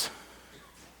is,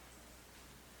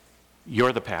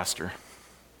 you're the pastor.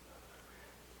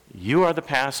 You are the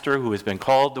pastor who has been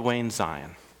called to Wayne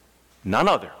Zion. None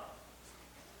other.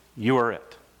 You are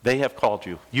it. They have called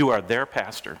you. You are their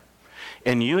pastor.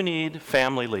 And you need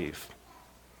family leave.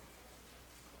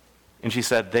 And she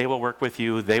said, they will work with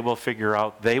you. They will figure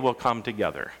out. They will come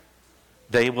together.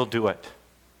 They will do it.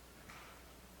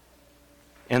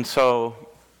 And so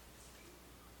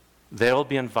they'll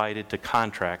be invited to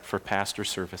contract for pastor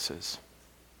services.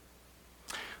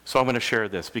 So I'm going to share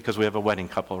this because we have a wedding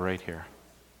couple right here.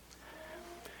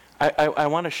 I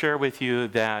want to share with you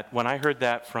that when I heard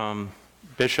that from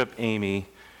Bishop Amy,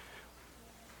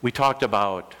 we talked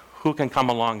about who can come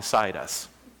alongside us,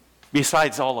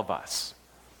 besides all of us.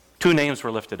 2 names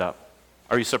were lifted up.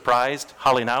 Are you surprised?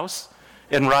 Holly Naus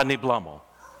and Rodney Blummel.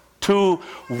 2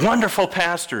 wonderful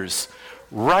pastors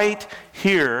right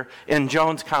here in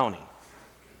Jones County.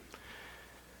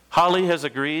 Holly has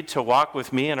agreed to walk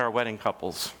with me and our wedding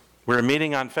couples. We're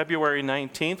meeting on February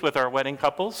 19th with our wedding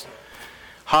couples.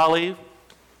 Holly,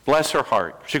 bless her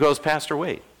heart, she goes, Pastor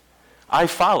Wade, I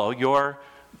follow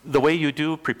the way you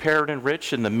do Prepare and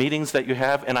Enrich in the meetings that you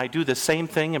have, and I do the same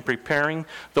thing in preparing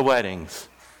the weddings.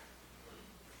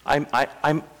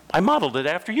 I modeled it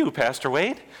after you, Pastor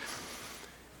Wade.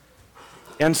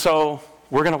 And so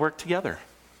we're going to work together.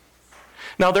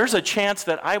 Now there's a chance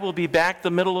that I will be back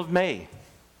the middle of May.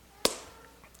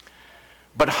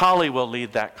 But Holly will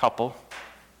lead that couple,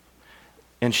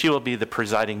 and she will be the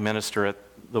presiding minister at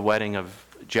the wedding of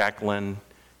Jacqueline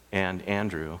and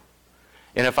Andrew.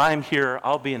 And if I'm here,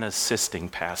 I'll be an assisting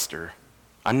pastor.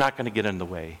 I'm not going to get in the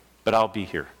way, but I'll be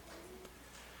here.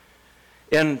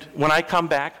 And when I come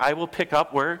back, I will pick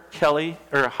up where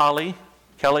Holly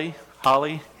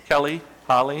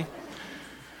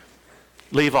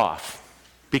leave off,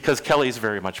 because Kelly's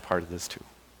very much part of this too.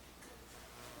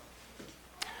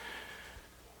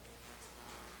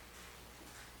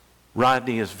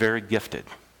 Rodney is very gifted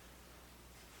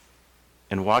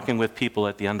in walking with people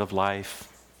at the end of life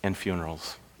and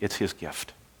funerals. It's his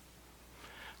gift.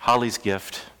 Holly's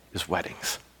gift is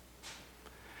weddings.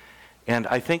 And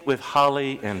I think with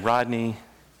Holly and Rodney,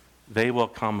 they will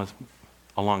come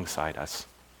alongside us.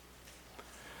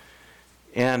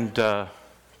 And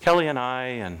Kelly and I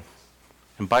and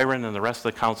Byron and the rest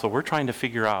of the council, we're trying to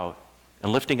figure out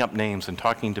and lifting up names and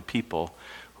talking to people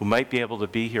who might be able to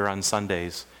be here on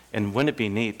Sundays. And wouldn't it be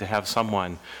neat to have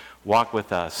someone walk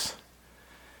with us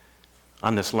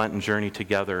on this Lenten journey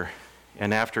together,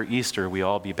 and after Easter we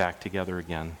all be back together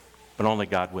again, but only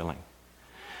God willing.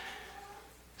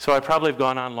 So I probably have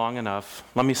gone on long enough.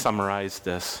 Let me summarize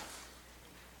this.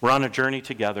 We're on a journey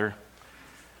together.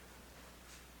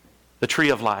 The tree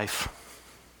of life,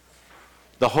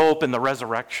 the hope and the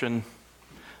resurrection,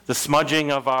 the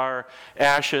smudging of our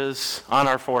ashes on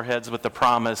our foreheads with the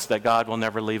promise that God will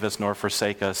never leave us nor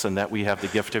forsake us, and that we have the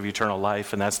gift of eternal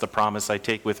life, and that's the promise I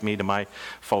take with me to my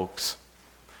folks.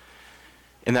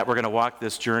 And that we're going to walk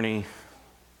this journey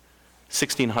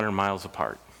 1,600 miles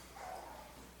apart.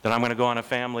 That I'm going to go on a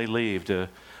family leave to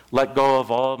let go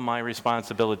of all of my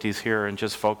responsibilities here and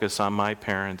just focus on my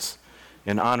parents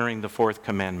in honoring the 4th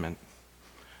commandment,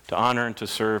 to honor and to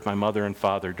serve my mother and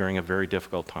father during a very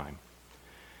difficult time.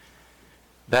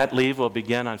 That leave will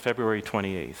begin on February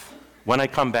 28th. When I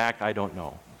come back, I don't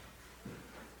know.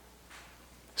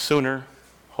 Sooner,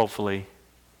 hopefully.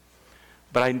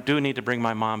 But I do need to bring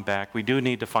my mom back. We do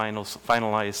need to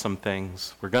finalize some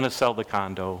things. We're going to sell the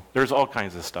condo. There's all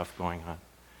kinds of stuff going on.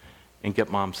 And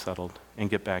get mom settled and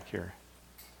get back here.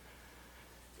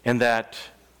 And that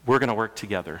we're going to work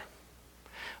together.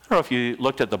 I don't know if you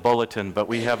looked at the bulletin, but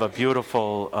we have a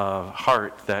beautiful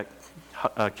heart that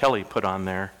Kelly put on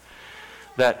there.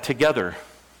 That together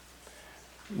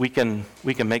we can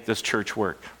make this church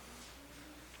work.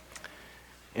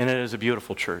 And it is a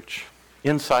beautiful church,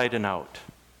 inside and out.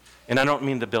 And I don't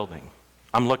mean the building.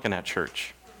 I'm looking at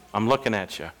church. I'm looking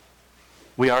at you.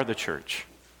 We are the church,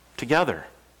 together.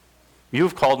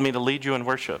 You've called me to lead you in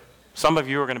worship. Some of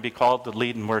you are going to be called to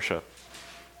lead in worship.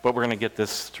 But we're going to get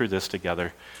through this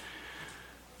together.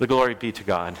 The glory be to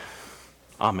God.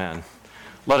 Amen.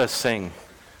 Let us sing.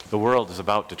 The world is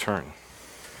about to turn.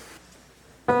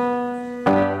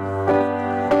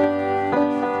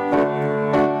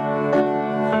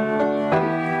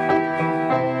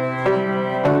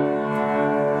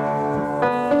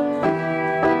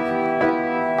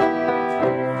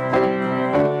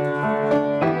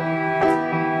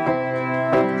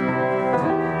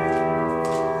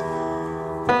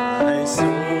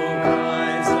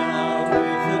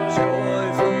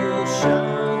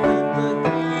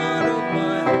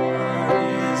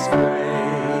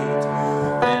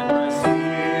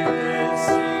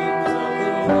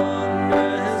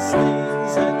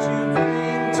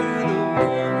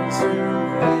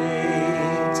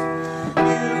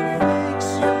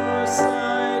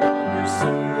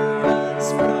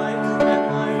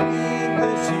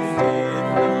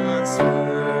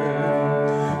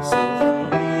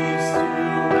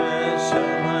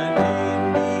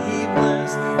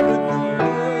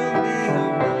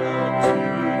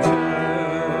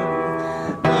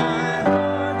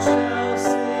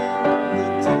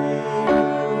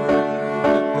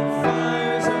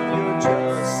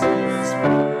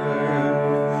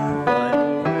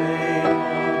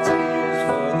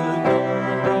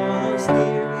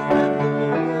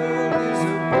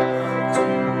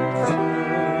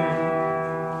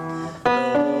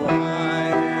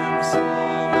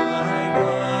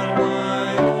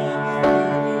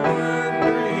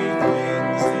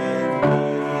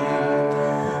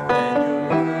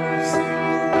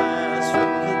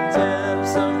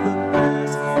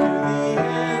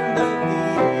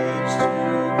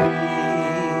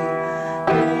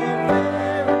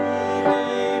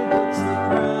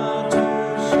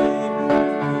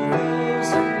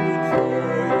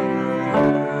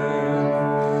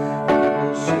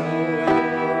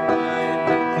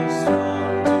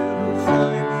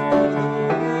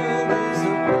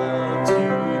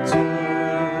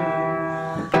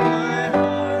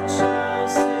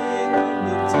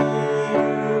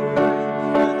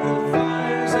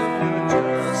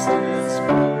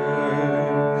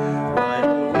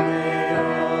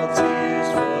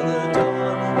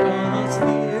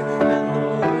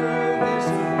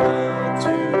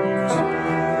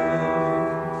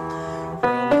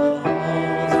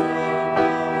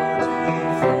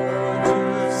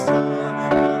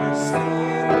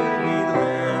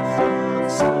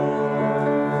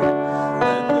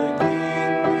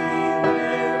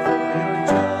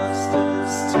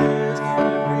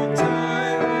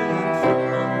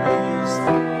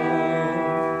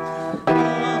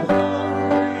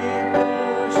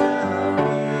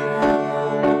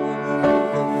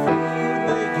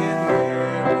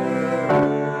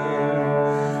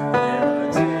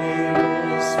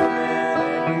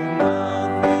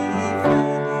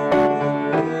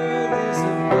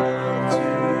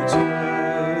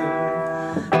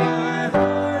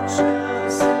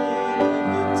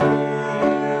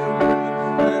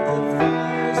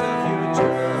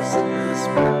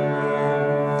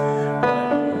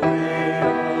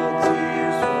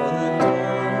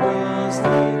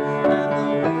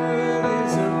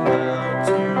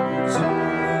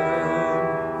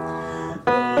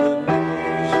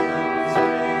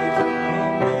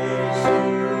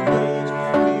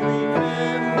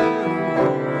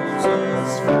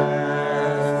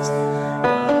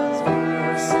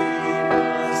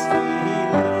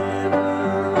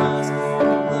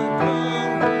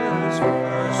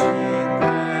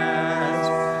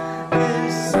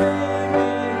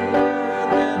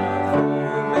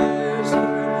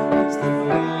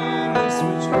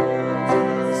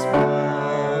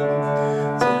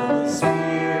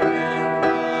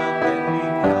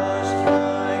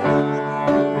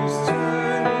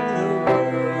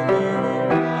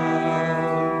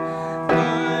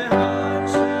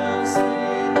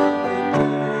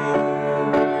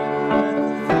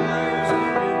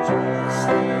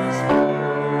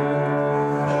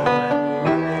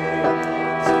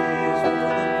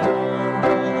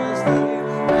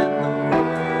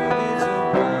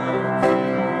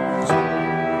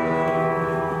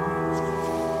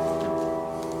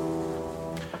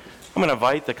 I'm going to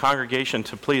invite the congregation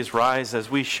to please rise as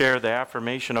we share the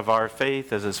affirmation of our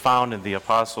faith as is found in the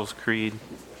Apostles' Creed.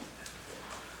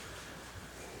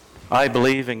 I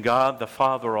believe in God, the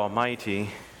Father Almighty,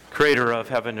 creator of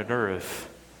heaven and earth,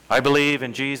 I believe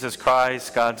in Jesus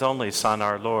Christ, God's only Son,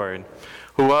 our Lord,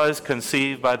 who was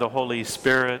conceived by the Holy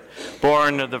Spirit,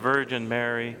 born of the Virgin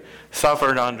Mary,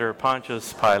 suffered under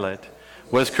Pontius Pilate,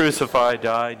 was crucified,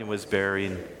 died, and was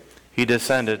buried. He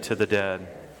descended to the dead.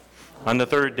 On the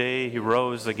third day he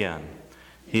rose again.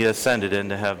 He ascended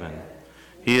into heaven.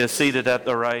 He is seated at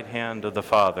the right hand of the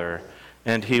Father,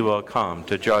 and he will come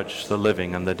to judge the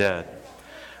living and the dead.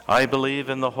 I believe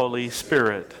in the Holy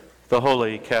Spirit, the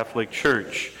Holy Catholic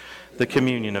Church, the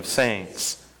communion of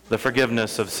saints, the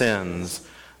forgiveness of sins,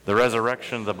 the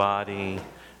resurrection of the body,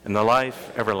 and the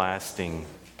life everlasting.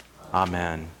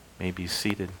 Amen. You may be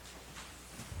seated.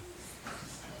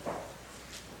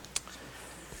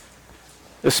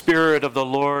 The Spirit of the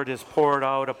Lord is poured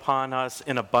out upon us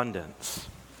in abundance,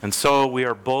 and so we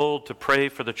are bold to pray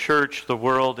for the church, the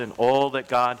world, and all that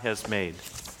God has made.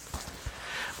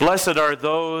 Blessed are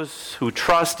those whose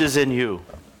trust is in you.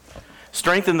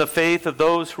 Strengthen the faith of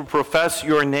those who profess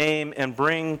your name and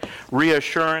bring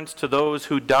reassurance to those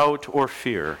who doubt or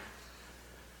fear.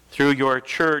 Through your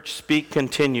church, speak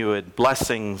continued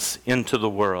blessings into the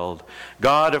world.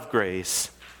 God of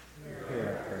grace,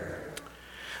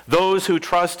 those who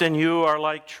trust in you are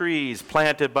like trees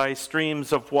planted by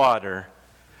streams of water.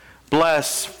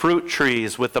 Bless fruit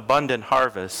trees with abundant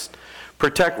harvest.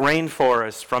 Protect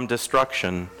rainforests from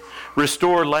destruction.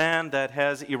 Restore land that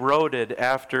has eroded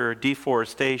after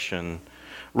deforestation.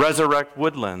 Resurrect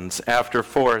woodlands after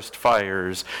forest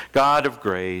fires. God of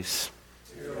grace,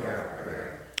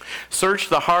 search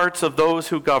the hearts of those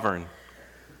who govern,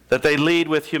 that they lead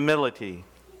with humility.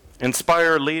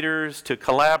 Inspire leaders to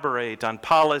collaborate on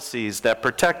policies that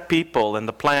protect people and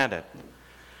the planet.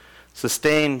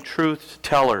 Sustain truth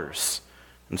tellers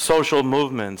and social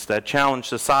movements that challenge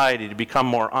society to become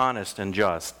more honest and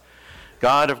just.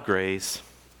 God of grace,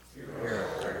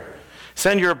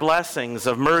 send your blessings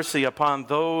of mercy upon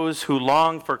those who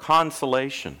long for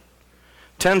consolation.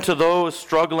 Tend to those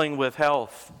struggling with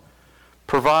health.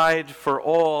 Provide for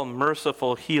all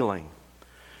merciful healing.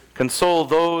 Console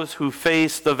those who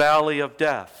face the valley of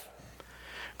death.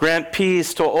 Grant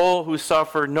peace to all who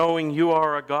suffer, knowing you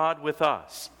are a God with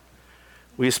us.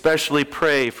 We especially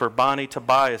pray for Bonnie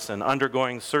Tobiasen,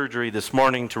 undergoing surgery this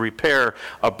morning to repair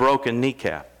a broken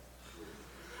kneecap.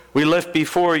 We lift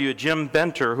before you Jim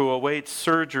Benter, who awaits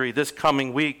surgery this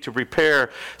coming week to repair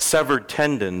severed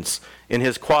tendons in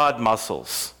his quad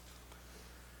muscles.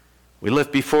 We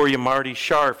lift before you Marty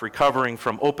Scharf, recovering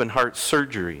from open heart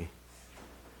surgery.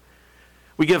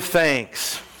 We give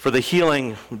thanks for the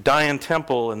healing of Diane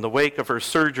Temple in the wake of her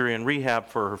surgery and rehab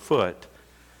for her foot.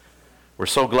 We're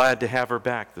so glad to have her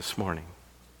back this morning.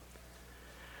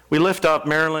 We lift up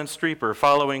Marilyn Streeper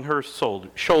following her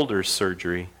shoulder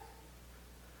surgery.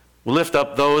 We lift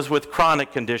up those with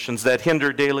chronic conditions that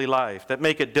hinder daily life, that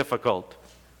make it difficult.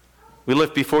 We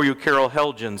lift before you Carol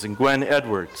Helgens and Gwen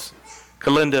Edwards,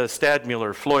 Kalinda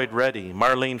Stadmuller, Floyd Reddy,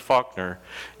 Marlene Faulkner,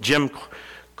 Jim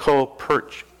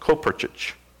Koperch,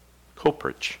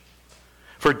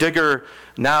 for Digger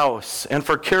Naus, and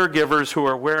for caregivers who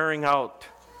are wearing out,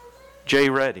 Jay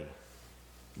Reddy.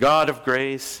 God of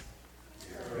grace,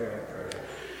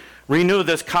 renew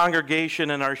this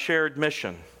congregation in our shared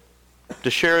mission to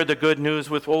share the good news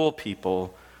with all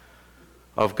people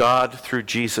of God through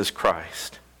Jesus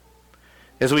Christ.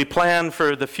 As we plan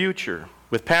for the future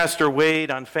with Pastor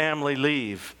Wade on family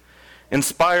leave,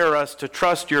 inspire us to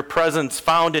trust your presence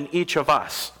found in each of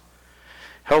us.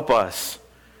 Help us,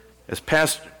 as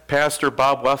Pastor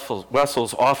Bob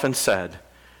Wessels often said,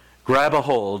 grab a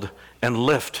hold and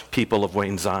lift people of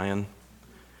Wayne Zion.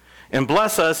 And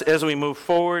bless us as we move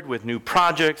forward with new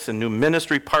projects and new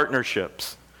ministry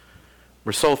partnerships.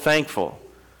 We're so thankful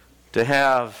to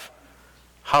have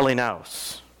Holly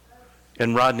Naus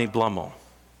and Rodney Blummel,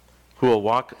 who will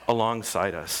walk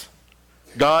alongside us.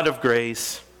 God of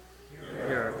grace,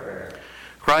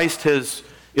 Christ is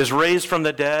raised from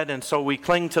the dead, and so we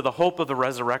cling to the hope of the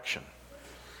resurrection.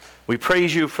 We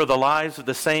praise you for the lives of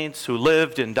the saints who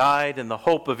lived and died in the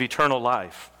hope of eternal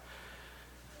life,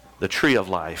 the tree of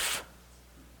life.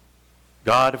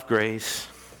 God of grace,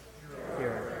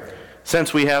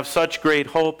 since we have such great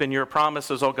hope in your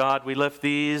promises, O God, we lift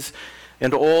these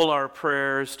and all our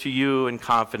prayers to you in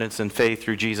confidence and faith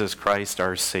through Jesus Christ,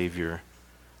 our Savior.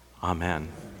 Amen.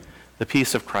 The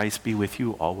peace of Christ be with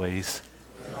you always.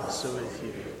 Also with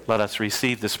you. Let us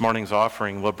receive this morning's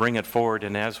offering. We'll bring it forward,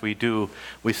 and as we do,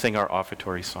 we sing our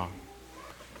offertory song.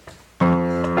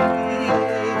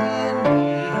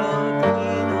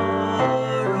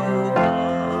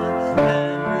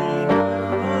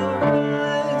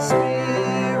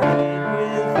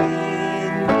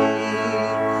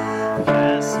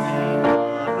 Cast me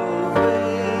not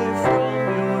away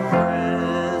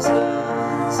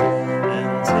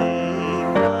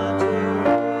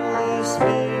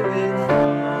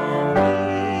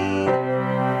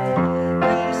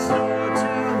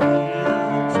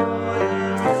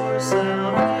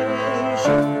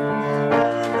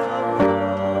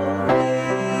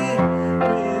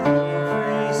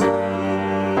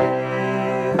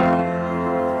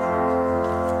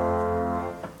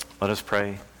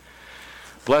pray.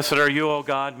 Blessed are you, O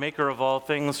God, maker of all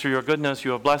things. Through your goodness,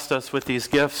 you have blessed us with these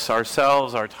gifts,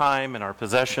 ourselves, our time, and our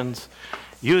possessions.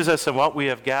 Use us in what we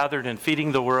have gathered in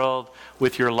feeding the world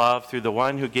with your love through the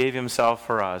one who gave himself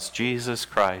for us, Jesus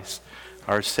Christ,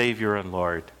 our Savior and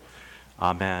Lord.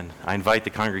 Amen. I invite the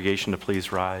congregation to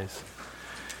please rise.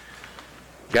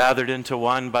 Gathered into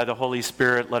one by the Holy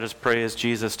Spirit, let us pray as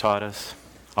Jesus taught us.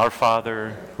 Our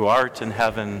Father, who art in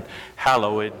heaven,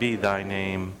 hallowed be thy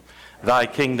name. Thy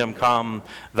kingdom come,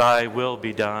 thy will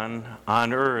be done,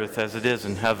 on earth as it is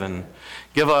in heaven.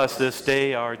 Give us this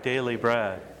day our daily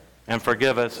bread, and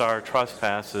forgive us our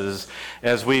trespasses,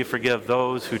 as we forgive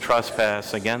those who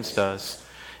trespass against us.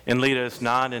 And lead us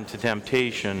not into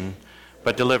temptation,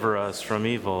 but deliver us from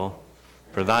evil.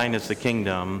 For thine is the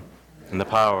kingdom, and the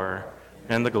power,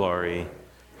 and the glory,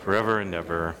 forever and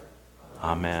ever.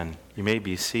 Amen. You may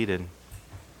be seated.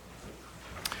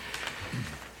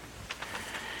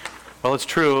 Well, it's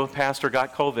true, Pastor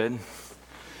got COVID.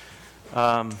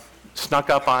 Snuck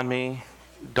up on me.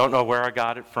 Don't know where I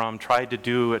got it from. Tried to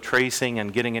do a tracing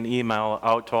and getting an email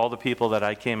out to all the people that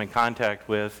I came in contact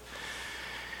with.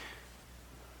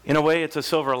 In a way, it's a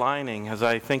silver lining as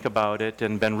I think about it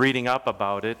and been reading up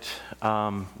about it.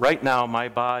 Right now, my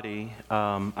body,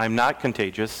 I'm not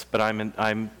contagious, but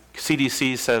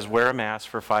CDC says wear a mask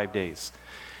for 5 days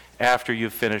after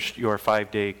you've finished your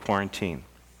 5-day quarantine.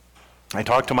 I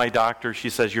talked to my doctor. She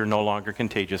says you're no longer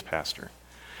contagious, Pastor.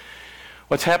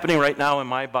 What's happening right now in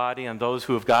my body and those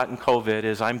who have gotten COVID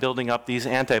is I'm building up these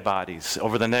antibodies.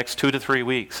 Over the next 2 to 3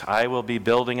 weeks, I will be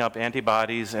building up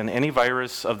antibodies, and any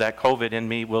virus of that COVID in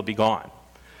me will be gone.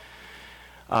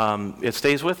 It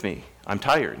stays with me. I'm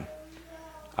tired.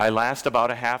 I last about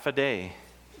a half a day,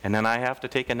 and then I have to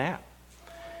take a nap.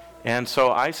 And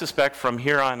so I suspect from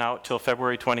here on out till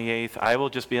February 28th, I will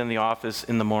just be in the office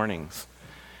in the mornings,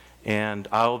 and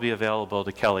I will be available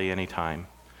to Kelly anytime.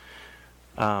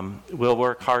 We'll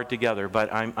work hard together,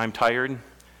 but I'm tired.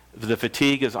 The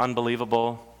fatigue is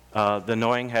unbelievable, the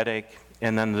gnawing headache,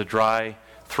 and then the dry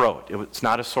throat. It's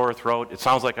not a sore throat. It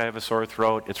sounds like I have a sore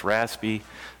throat. It's raspy.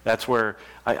 That's where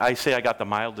I say I got the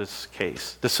mildest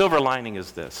case. The silver lining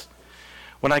is this.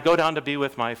 When I go down to be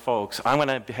with my folks, I'm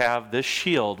going to have this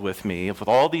shield with me with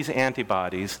all these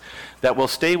antibodies that will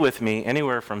stay with me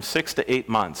anywhere from 6 to 8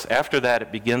 months. After that,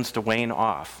 it begins to wane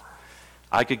off.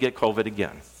 I could get COVID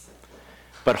again.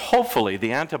 But hopefully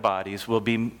the antibodies will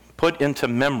be put into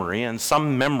memory in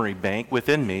some memory bank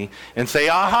within me and say,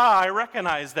 aha, I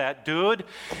recognize that dude,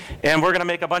 and we're going to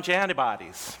make a bunch of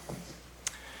antibodies.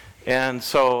 And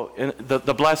so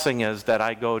the blessing is that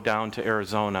I go down to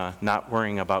Arizona not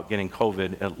worrying about getting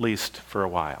COVID, at least for a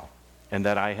while, and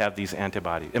that I have these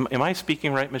antibodies. Am I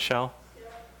speaking right, Michelle?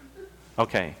 Yeah.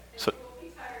 Okay. So we'll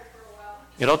be tired for a while.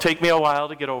 It'll take me a while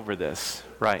to get over this.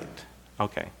 Right.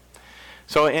 Okay.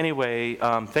 So anyway,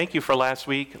 thank you for last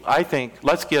week. I think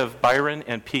let's give Byron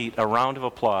and Pete a round of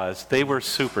applause. They were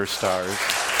superstars.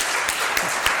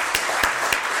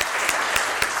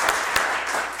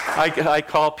 I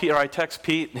call Pete, or I text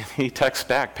Pete, and he texts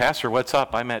back, Pastor, what's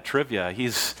up? I'm at trivia.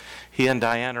 He and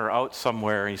Diane are out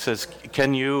somewhere. He says,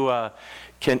 can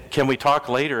we talk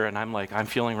later? And I'm like, I'm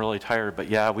feeling really tired, but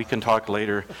yeah, we can talk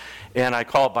later. And I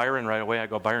call Byron right away. I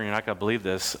go, Byron, you're not going to believe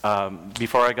this.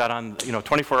 Before I got on,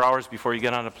 24 hours before you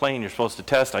get on a plane, you're supposed to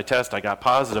test. I got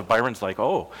positive. Byron's like,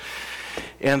 oh.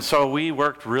 And so we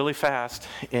worked really fast.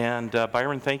 And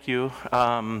Byron, thank you.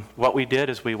 What we did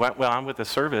is we went on with the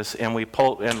service, and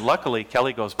and luckily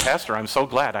Kelly goes, Pastor, I'm so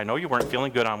glad. I know you weren't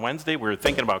feeling good on Wednesday. We were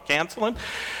thinking about canceling.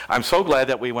 I'm so glad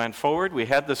that we went forward. We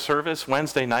had the service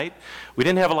Wednesday night. We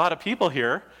didn't have a lot of people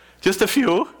here, just a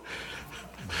few.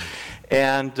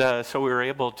 And so we were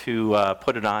able to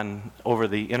put it on over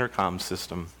the intercom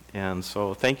system. And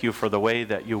so thank you for the way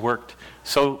that you worked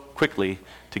so quickly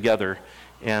together.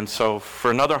 And so for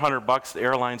another $100, the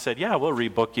airline said, yeah, we'll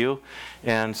rebook you.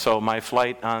 And so my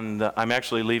flight I'm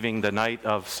actually leaving the night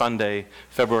of Sunday,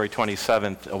 February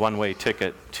 27th, a one-way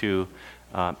ticket to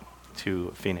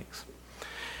Phoenix.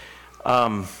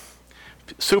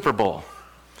 Super Bowl.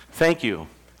 Thank you.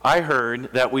 I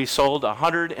heard that we sold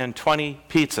 120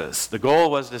 pizzas. The goal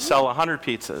was to sell 100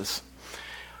 pizzas.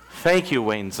 Thank you,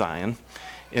 Wayne Zion.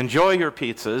 Enjoy your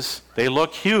pizzas. They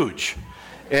look huge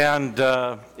and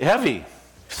heavy.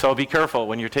 So be careful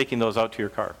when you're taking those out to your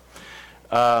car.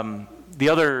 The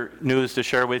other news to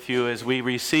share with you is we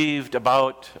received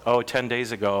about 10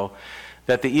 days ago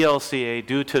that the ELCA,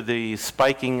 due to the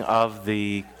spiking of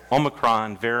the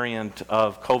Omicron variant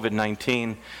of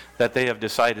COVID-19, that they have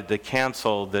decided to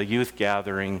cancel the youth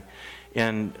gathering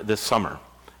in this summer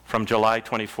from July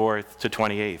 24th to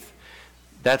 28th.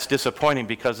 That's disappointing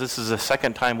because this is the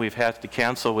second time we've had to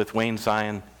cancel with Wayne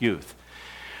Zion Youth.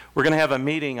 We're going to have a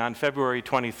meeting on February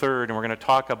 23rd, and we're going to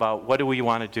talk about what do we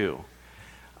want to do.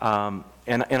 And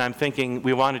I'm thinking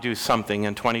we want to do something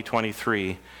in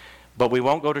 2023, but we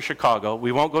won't go to Chicago,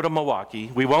 we won't go to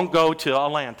Milwaukee, we won't go to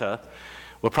Atlanta.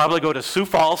 We'll probably go to Sioux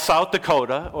Falls, South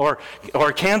Dakota, or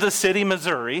Kansas City,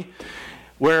 Missouri,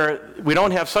 where we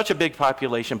don't have such a big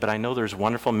population, but I know there's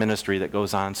wonderful ministry that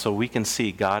goes on, so we can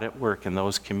see God at work in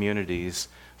those communities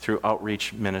through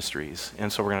outreach ministries.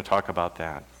 And so we're going to talk about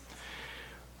that.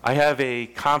 I have a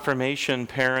confirmation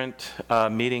parent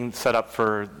meeting set up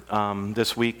for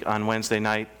this week on Wednesday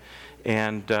night,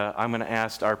 and I'm going to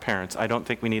ask our parents. I don't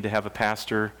think we need to have a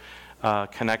pastor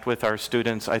connect with our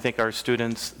students. I think our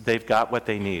students, they've got what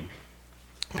they need.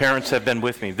 Parents have been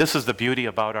with me. This is the beauty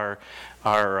about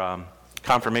our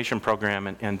confirmation program,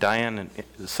 and Diane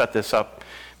set this up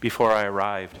before I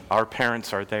arrived. Our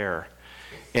parents are there.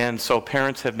 And so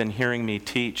parents have been hearing me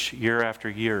teach year after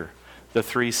year, the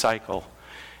 3 cycle.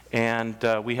 And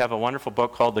we have a wonderful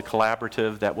book called The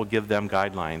Collaborative that will give them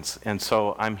guidelines. And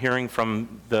so I'm hearing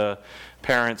from the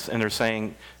parents, and they're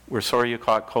saying, we're sorry you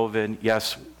caught COVID.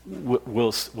 Yes,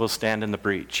 we'll stand in the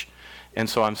breach. And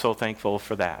so I'm so thankful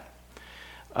for that.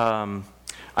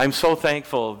 I'm so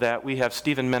thankful that we have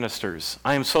Stephen ministers.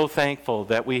 I am so thankful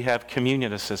that we have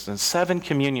communion assistants, 7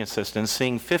 communion assistants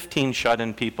seeing 15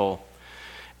 shut-in people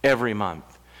every month.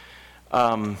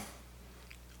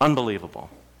 Unbelievable.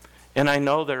 And I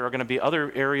know there are going to be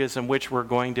other areas in which we're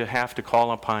going to have to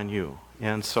call upon you.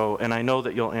 And I know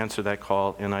that you'll answer that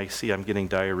call, and I see I'm getting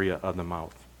diarrhea of the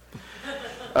mouth.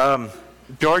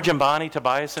 George and Bonnie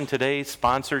Tobiasen today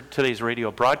sponsored today's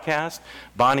radio broadcast.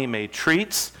 Bonnie made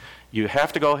treats. You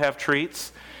have to go have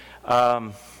treats.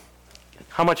 How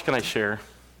much can I share?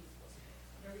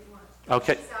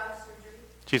 Okay.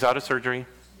 She's out of surgery.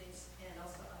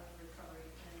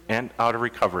 And out of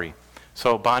recovery.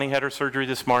 So Bonnie had her surgery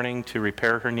this morning to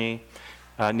repair her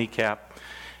kneecap.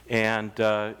 And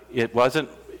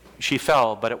she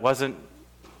fell, but it was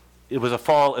a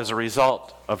fall as a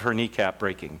result of her kneecap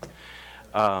breaking.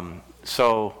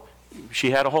 So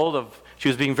she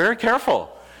was being very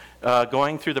careful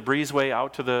going through the breezeway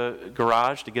out to the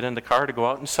garage to get in the car to go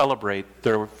out and celebrate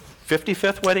their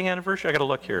 55th wedding anniversary. I got to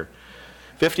look here.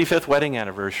 55th wedding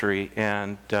anniversary,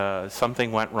 and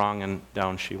something went wrong, and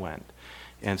down she went.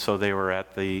 And so they were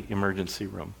at the emergency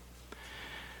room.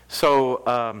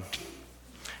 So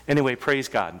anyway, praise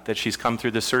God that she's come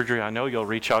through the surgery. I know you'll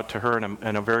reach out to her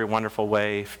in a very wonderful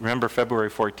way. Remember,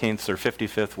 February 14th, their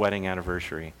 55th wedding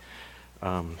anniversary.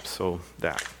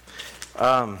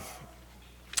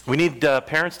 We need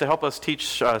parents to help us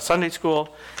teach Sunday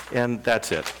school, and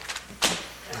that's it.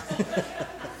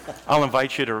 I'll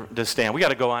invite you to stand. We got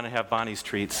to go on and have Bonnie's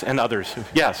treats and others.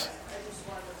 Yes? I just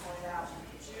wanted to point out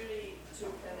Judy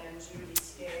Tukin and Judy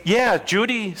Skay. Yeah,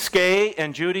 Judy Skay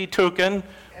and Judy Tukin,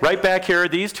 right back here,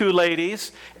 these 2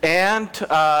 ladies, and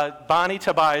Bonnie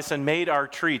Tobiasen made our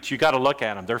treats. You got to look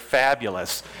at them. They're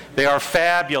fabulous. They are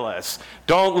fabulous.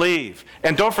 Don't leave.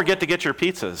 And don't forget to get your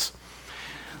pizzas.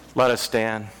 Let us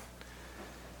stand.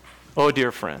 Oh,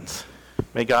 dear friends,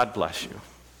 may God bless you,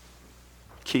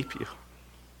 keep you,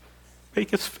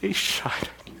 make his face shine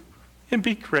on you, and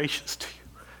be gracious to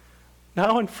you,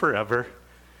 now and forever,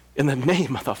 in the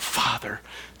name of the Father,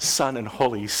 Son, and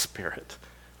Holy Spirit.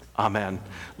 Amen.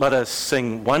 Let us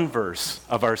sing one verse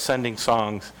of our sending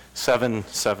songs,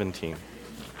 717.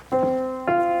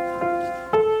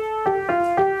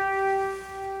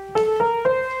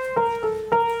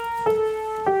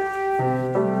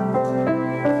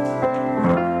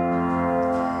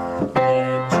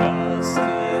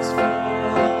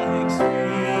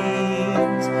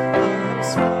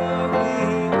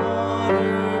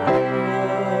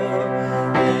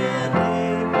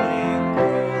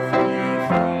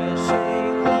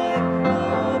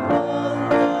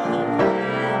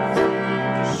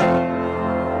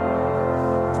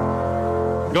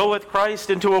 Christ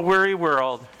into a weary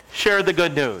world. Share the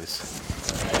good news.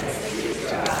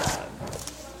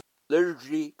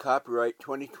 Liturgy copyright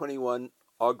 2021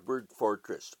 Augsburg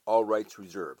Fortress. All rights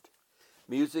reserved.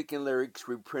 Music and lyrics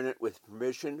reprinted with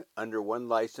permission under one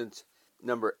license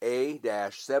number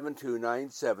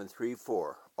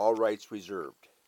A-729734. All rights reserved.